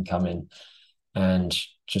exercises can come in. And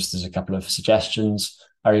just as a couple of suggestions,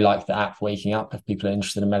 I really like the app Waking Up. If people are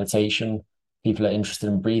interested in meditation, people are interested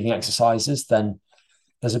in breathing exercises, then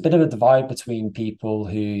there's a bit of a divide between people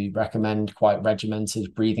who recommend quite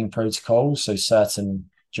regimented breathing protocols, so certain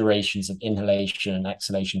durations of inhalation and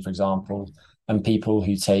exhalation, for example, and people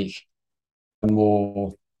who take a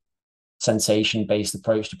more sensation-based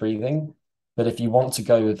approach to breathing. But if you want to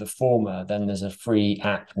go with the former, then there's a free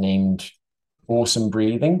app named Awesome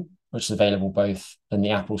Breathing, which is available both in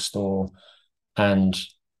the Apple Store and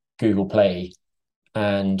Google Play.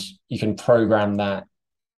 And you can program that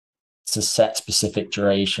to set specific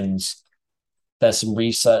durations. There's some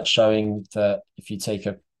research showing that if you take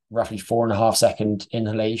a roughly 4.5-second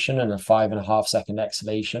inhalation and a 5.5-second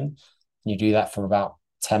exhalation, and you do that for about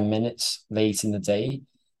 10 minutes late in the day,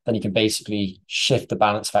 then you can basically shift the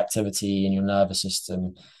balance of activity in your nervous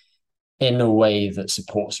system in a way that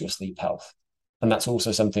supports your sleep health. And that's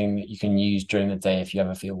also something that you can use during the day if you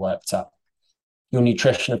ever feel worked up. Your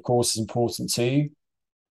nutrition, of course, is important too.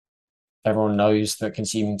 Everyone knows that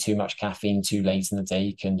consuming too much caffeine too late in the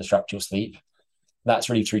day can disrupt your sleep. That's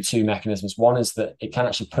really through two mechanisms. One is that it can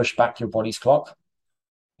actually push back your body's clock,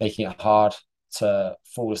 making it hard to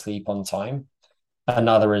fall asleep on time.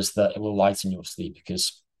 Another is that it will lighten your sleep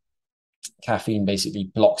because caffeine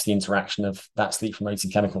basically blocks the interaction of that sleep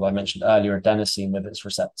promoting chemical I mentioned earlier, adenosine, with its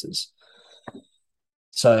receptors.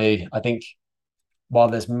 So I think while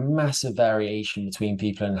there's massive variation between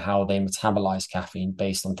people and how they metabolize caffeine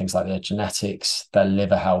based on things like their genetics, their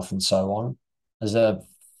liver health, and so on, there's a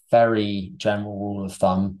very general rule of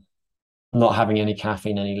thumb: not having any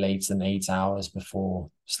caffeine any later than 8 hours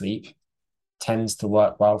before sleep tends to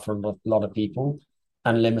work well for a lot of people,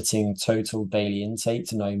 and limiting total daily intake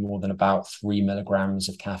to no more than about 3 milligrams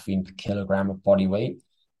of caffeine per kilogram of body weight.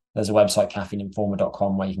 There's a website,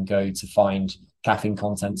 caffeineinformer.com, where you can go to find caffeine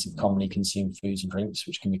contents of commonly consumed foods and drinks,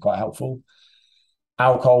 which can be quite helpful.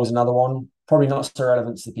 Alcohol is another one, probably not so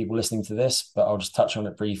relevant to the people listening to this, but I'll just touch on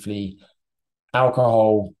it briefly.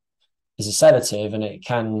 Alcohol is a sedative, and it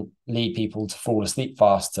can lead people to fall asleep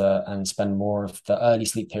faster and spend more of the early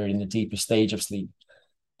sleep period in the deeper stage of sleep.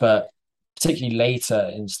 But particularly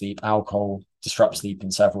later in sleep, alcohol disrupts sleep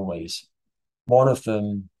in several ways. One of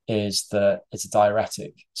them is that it's a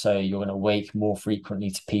diuretic, so you're going to wake more frequently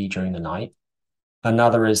to pee during the night.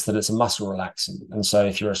 Another is that it's a muscle relaxant, and so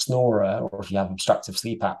if you're a snorer or if you have obstructive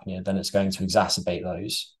sleep apnea, then it's going to exacerbate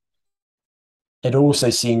those. It also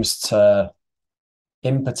seems to,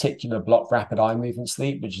 in particular, block rapid eye movement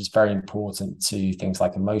sleep, which is very important to things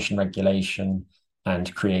like emotion regulation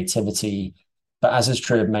and creativity. But as is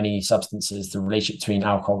true of many substances, the relationship between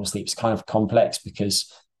alcohol and sleep is kind of complex,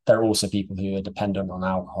 because there are also people who are dependent on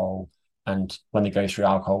alcohol, and when they go through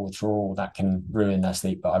alcohol withdrawal, that can ruin their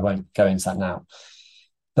sleep, but I won't go into that now.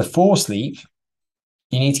 Before sleep,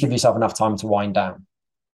 you need to give yourself enough time to wind down.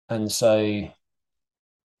 And so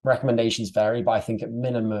recommendations vary, but I think at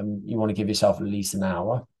minimum, you want to give yourself at least an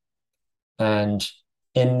hour. And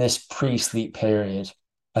in this pre-sleep period,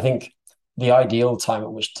 I think the ideal time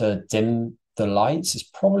at which to dim the lights is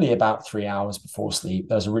probably about 3 hours before sleep.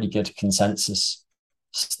 There's a really good consensus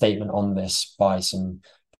statement on this by some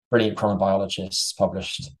brilliant chronobiologists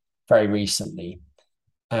published very recently.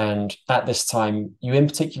 And at this time, you in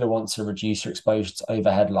particular want to reduce your exposure to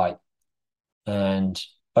overhead light, and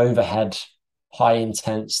overhead high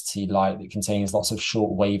intensity light that contains lots of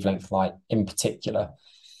short wavelength light in particular.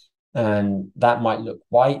 And that might look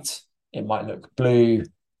white, it might look blue,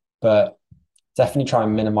 but definitely try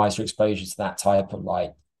and minimize your exposure to that type of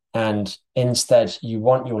light. And instead, you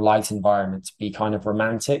want your light environment to be kind of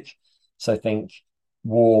romantic. So think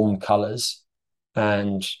warm colors,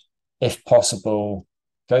 and if possible,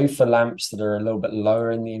 go for lamps that are a little bit lower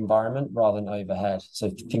in the environment rather than overhead. So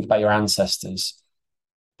if you think about your ancestors,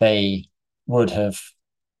 they would have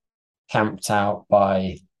camped out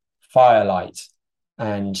by firelight.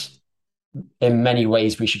 And in many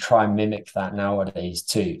ways, we should try and mimic that nowadays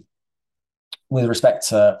too. With respect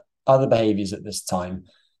to other behaviors at this time,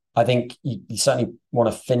 I think you certainly want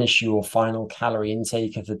to finish your final calorie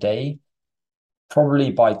intake of the day,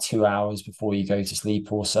 probably by 2 hours before you go to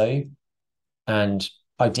sleep or so. And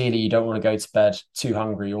ideally, you don't want to go to bed too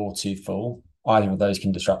hungry or too full. Either of those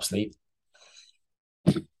can disrupt sleep.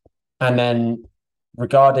 And then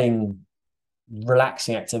regarding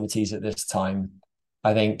relaxing activities at this time,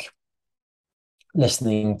 I think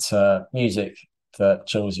listening to music that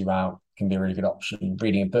chills you out can be a really good option.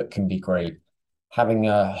 Reading a book can be great. Having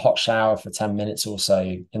a hot shower for 10 minutes or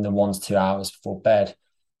so in the 1 to 2 hours before bed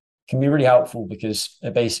can be really helpful because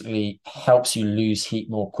it basically helps you lose heat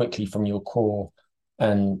more quickly from your core.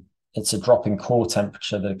 And it's a drop in core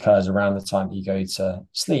temperature that occurs around the time that you go to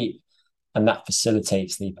sleep. And that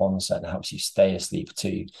facilitates sleep onset and helps you stay asleep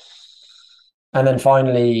too. And then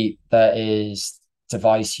finally, there is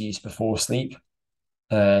device use before sleep.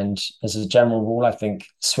 And as a general rule, I think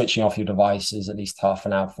switching off your devices at least half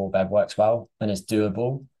an hour before bed works well and is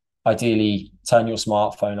doable. Ideally, turn your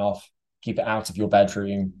smartphone off, keep it out of your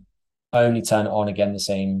bedroom, only turn it on again the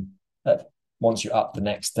same once you're up the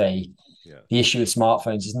next day. Yeah. The issue with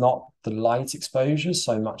smartphones is not the light exposure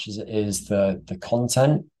so much as it is the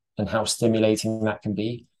content and how stimulating that can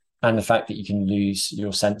be, and the fact that you can lose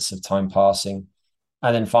your sense of time passing.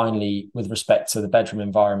 And then finally, with respect to the bedroom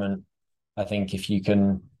environment, I think if you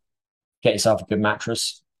can get yourself a good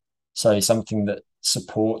mattress, so something that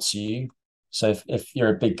supports you. So if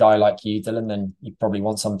you're a big guy like you, Dylan, then you probably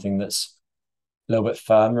want something that's a little bit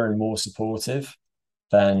firmer and more supportive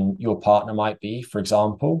than your partner might be, for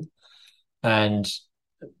example. And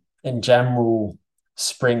in general,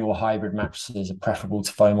 spring or hybrid mattresses are preferable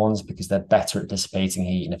to foam ones because they're better at dissipating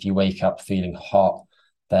heat. And if you wake up feeling hot,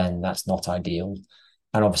 then that's not ideal.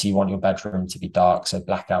 And obviously you want your bedroom to be dark. So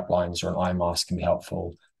blackout blinds or an eye mask can be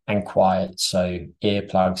helpful, and quiet. So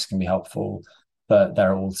earplugs can be helpful, but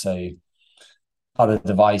there are also other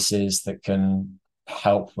devices that can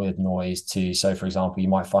help with noise too. So for example, you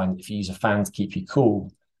might find if you use a fan to keep you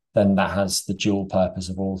cool, then that has the dual purpose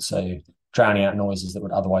of also drowning out noises that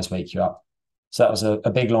would otherwise wake you up. So that was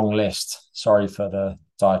a big long list. Sorry for the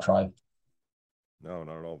diatribe. No,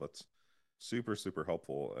 not at all. That's super, super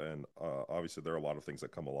helpful. And obviously, there are a lot of things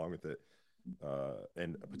that come along with it,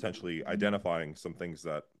 and potentially identifying some things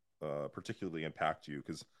that particularly impact you.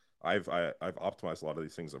 Because I've optimized a lot of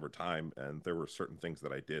these things over time, and there were certain things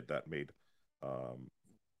that I did that made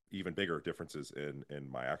even bigger differences in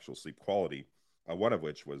my actual sleep quality. One of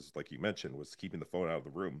which was, like you mentioned, was keeping the phone out of the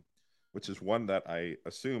room, which is one that I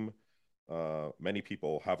assume many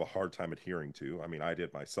people have a hard time adhering to. I mean, I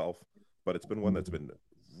did myself, but it's been one that's been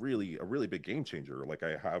really a really big game changer. Like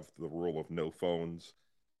I have the rule of no phones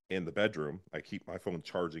in the bedroom. I keep my phone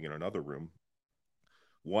charging in another room.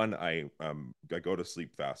 One, I go to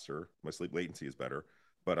sleep faster. My sleep latency is better,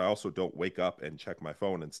 but I also don't wake up and check my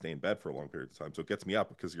phone and stay in bed for a long period of time. So it gets me up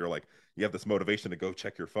because you're like, you have this motivation to go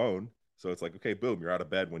check your phone. So it's like, okay, boom, you're out of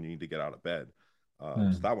bed when you need to get out of bed.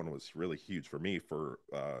 So that one was really huge for me for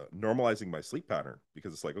normalizing my sleep pattern,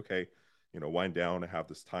 because it's like, okay, wind down. I have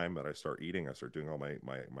this time that I start eating. I start doing all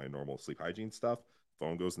my normal sleep hygiene stuff.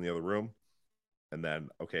 Phone goes in the other room. And then,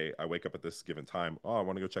 okay, I wake up at this given time. Oh, I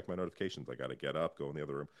want to go check my notifications. I got to get up, go in the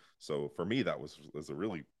other room. So for me, that was a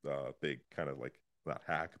really big kind of like, not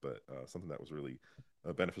hack, but something that was really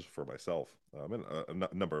beneficial for myself, and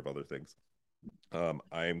a number of other things.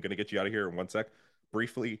 I am going to get you out of here in one sec.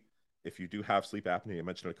 Briefly, if you do have sleep apnea, you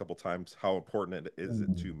mentioned it a couple times, how important it is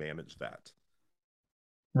it to manage that?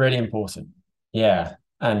 Really important. Yeah.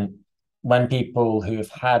 And when people who have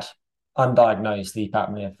had undiagnosed sleep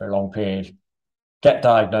apnea for a long period get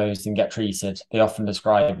diagnosed and get treated, they often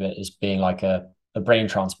describe it as being like a brain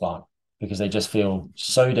transplant because they just feel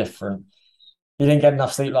so different. You didn't get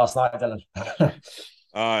enough sleep last night, Dylan.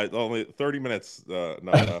 Only 30 minutes, not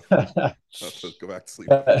enough. To go back to sleep.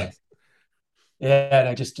 Yeah,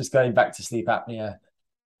 no, just going back to sleep apnea.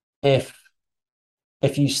 If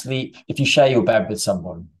if you share your bed with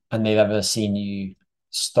someone and they've ever seen you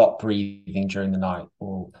stop breathing during the night,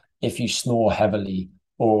 or if you snore heavily,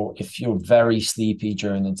 or if you're very sleepy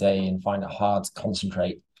during the day and find it hard to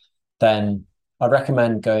concentrate, then I'd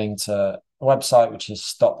recommend going to a website which is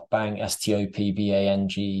stopbang.ca,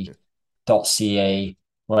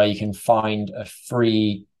 where you can find a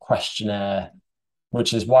free questionnaire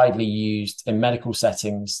which is widely used in medical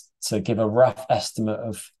settings to give a rough estimate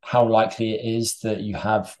of how likely it is that you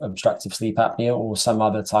have obstructive sleep apnea or some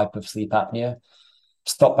other type of sleep apnea.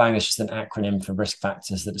 STOP-BANG is just an acronym for risk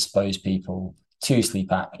factors that expose people to sleep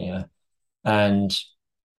apnea. And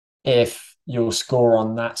if your score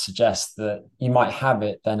on that suggests that you might have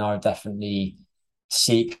it, then I would definitely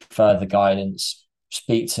seek further guidance,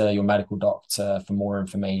 speak to your medical doctor for more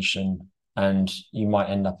information, and you might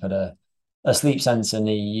end up at a sleep center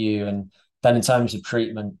near you. And then in terms of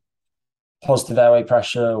treatment, positive airway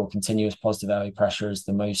pressure or continuous positive airway pressure is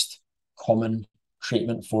the most common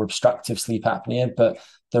treatment for obstructive sleep apnea, but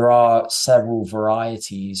there are several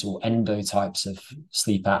varieties or endotypes of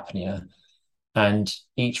sleep apnea, and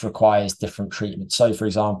each requires different treatment. So, for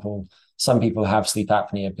example, some people have sleep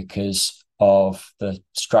apnea because of the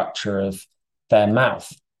structure of their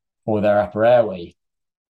mouth or their upper airway.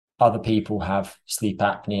 Other people have sleep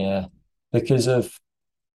apnea because of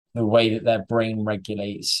the way that their brain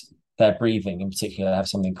regulates their breathing. In particular, they have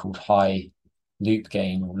something called high loop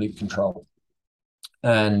gain or loop control.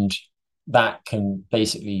 And that can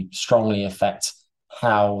basically strongly affect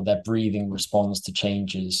how their breathing responds to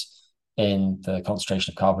changes in the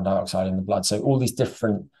concentration of carbon dioxide in the blood. So all these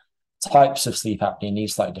different types of sleep apnea need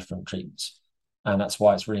slightly different treatments. And that's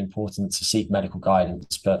why it's really important to seek medical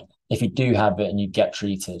guidance. But if you do have it and you get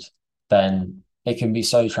treated, then it can be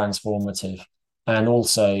so transformative. And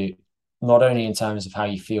also, not only in terms of how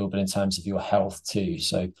you feel, but in terms of your health too.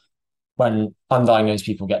 So when undiagnosed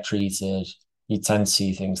people get treated, you tend to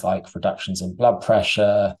see things like reductions in blood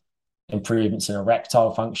pressure, improvements in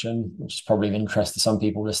erectile function, which is probably of interest to some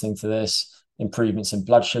people listening to this, improvements in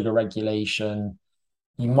blood sugar regulation.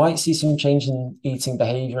 You might see some change in eating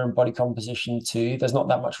behavior and body composition too. There's not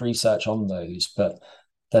that much research on those, but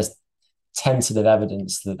there's tentative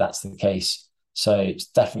evidence that that's the case. So it's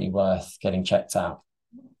definitely worth getting checked out.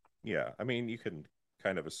 Yeah, I mean, you can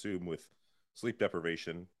kind of assume with sleep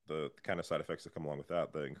deprivation, the kind of side effects that come along with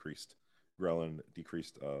that, the increased ghrelin,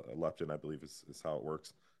 decreased leptin, I believe is how it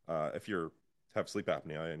works. If you have sleep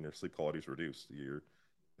apnea and your sleep quality is reduced, you're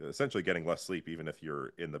essentially getting less sleep, even if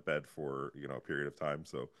you're in the bed for a period of time.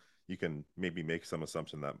 So you can maybe make some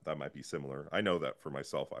assumption that that might be similar. I know that for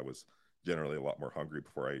myself, I was generally a lot more hungry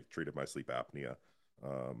before I treated my sleep apnea.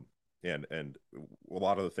 Um, and a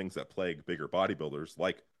lot of the things that plague bigger bodybuilders,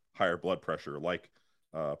 like higher blood pressure, like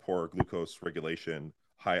poor glucose regulation,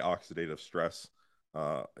 high oxidative stress,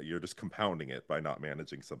 you're just compounding it by not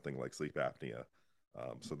managing something like sleep apnea.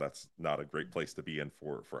 So that's not a great place to be in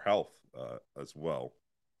for health as well,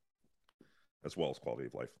 as well as quality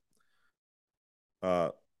of life. Uh,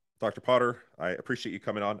 Dr. Potter, I appreciate you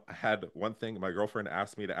coming on. I had one thing my girlfriend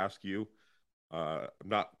asked me to ask you. I'm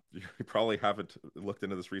not, you probably haven't looked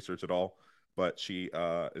into this research at all, but she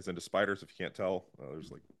is into spiders. If you can't tell,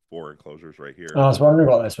 there's like 4 enclosures right here. I was wondering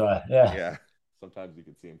what this were. Yeah. Yeah, sometimes you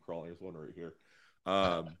can see them crawling. There's one right here.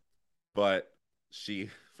 Um, but she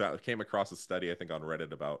came across a study, I think, on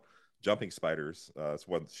Reddit about jumping spiders. It's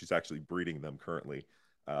one she's actually breeding them currently,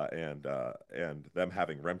 and them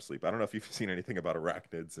having REM sleep. I don't know if you've seen anything about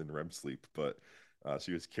arachnids and REM sleep, but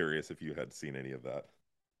she was curious if you had seen any of that.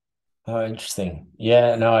 Oh, interesting.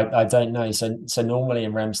 Yeah, no, I don't know. So normally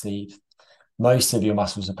in REM sleep, most of your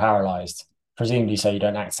muscles are paralyzed, presumably so you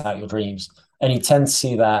don't act out your dreams. And you tend to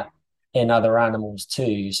see that in other animals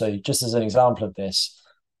too. So just as an example of this,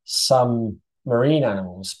 some marine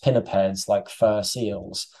animals, pinnipeds like fur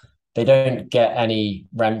seals, they don't get any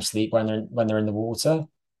REM sleep when they're in the water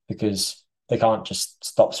because they can't just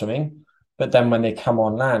stop swimming. But then when they come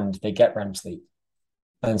on land, they get REM sleep.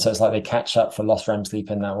 And so it's like they catch up for lost REM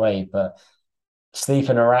sleep in that way. But sleep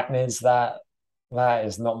and arachnids, that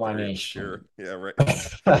is not my Very niche. obscure. Yeah, right.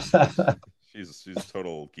 She's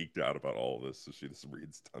total geeked out about all of this, so she just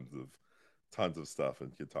reads tons of stuff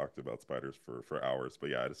and could talk about spiders for hours.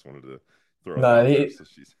 But yeah, I just wanted to throw that No, out there so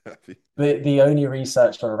she's happy. the only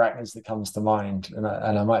research for arachnids that comes to mind, and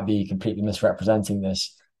I might be completely misrepresenting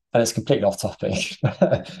this, and it's completely off topic.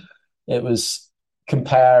 It was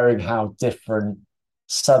comparing how different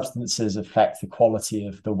substances affect the quality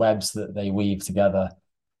of the webs that they weave together.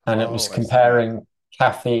 And it was Oh, I've seen that. comparing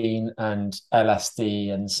caffeine and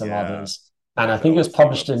LSD and some Yeah, others. And yeah, I the think it was LSD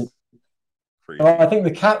published one in, was well, crazy. I think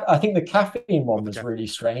the caffeine Oh, one the was caffeine. really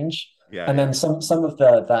strange. Yeah, And yeah, then some of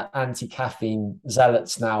the anti-caffeine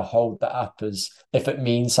zealots now hold that up as if it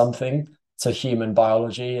means something to human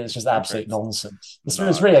biology. It's just absolute right. nonsense. It's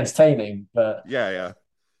Not. really entertaining, but Yeah, yeah.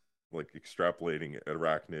 Like extrapolating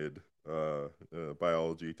arachnid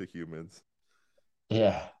biology to humans.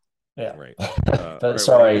 yeah, yeah. Right. All But right.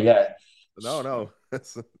 Well, you sorry, could. yeah. No, no.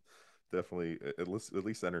 That's definitely at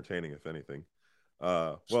least entertaining, if anything.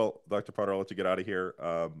 Well, Dr. Potter, I'll let you get out of here.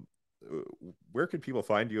 Where can people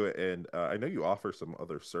find you? And I know you offer some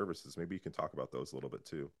other services. Maybe you can talk about those a little bit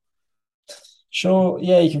too. Sure.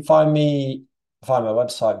 Yeah, you can find my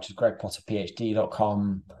website, which is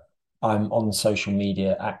gregpotterphd.com. I'm on social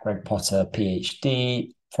media at Greg Potter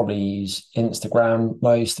PhD. Probably use Instagram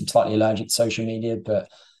most. I'm slightly allergic to social media, but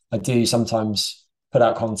I do sometimes put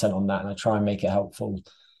out content on that and I try and make it helpful.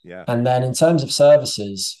 Yeah. And then in terms of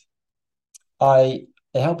services, I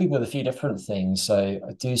I help people with a few different things. So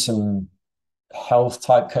I do some health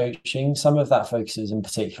type coaching. Some of that focuses in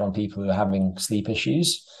particular on people who are having sleep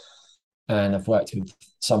issues. And I've worked with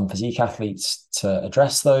some physique athletes to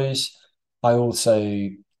address those. I also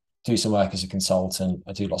do some work as a consultant.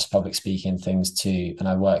 I do lots of public speaking things too, and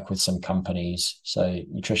I work with some companies, so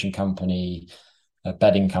nutrition company, a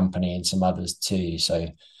bedding company, and some others too. So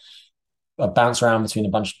I bounce around between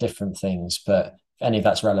a bunch of different things, but if any of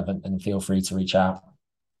that's relevant, then feel free to reach out.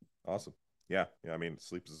 Awesome. Yeah. Yeah. I mean,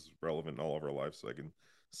 sleep is relevant in all of our lives, so I can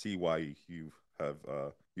see why you have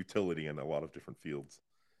utility in a lot of different fields.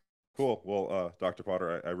 Cool. Well, Dr.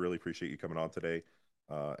 Potter, I really appreciate you coming on today.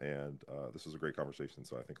 And this was a great conversation.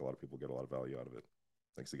 So I think a lot of people get a lot of value out of it.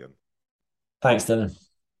 Thanks again. Thanks, Dylan.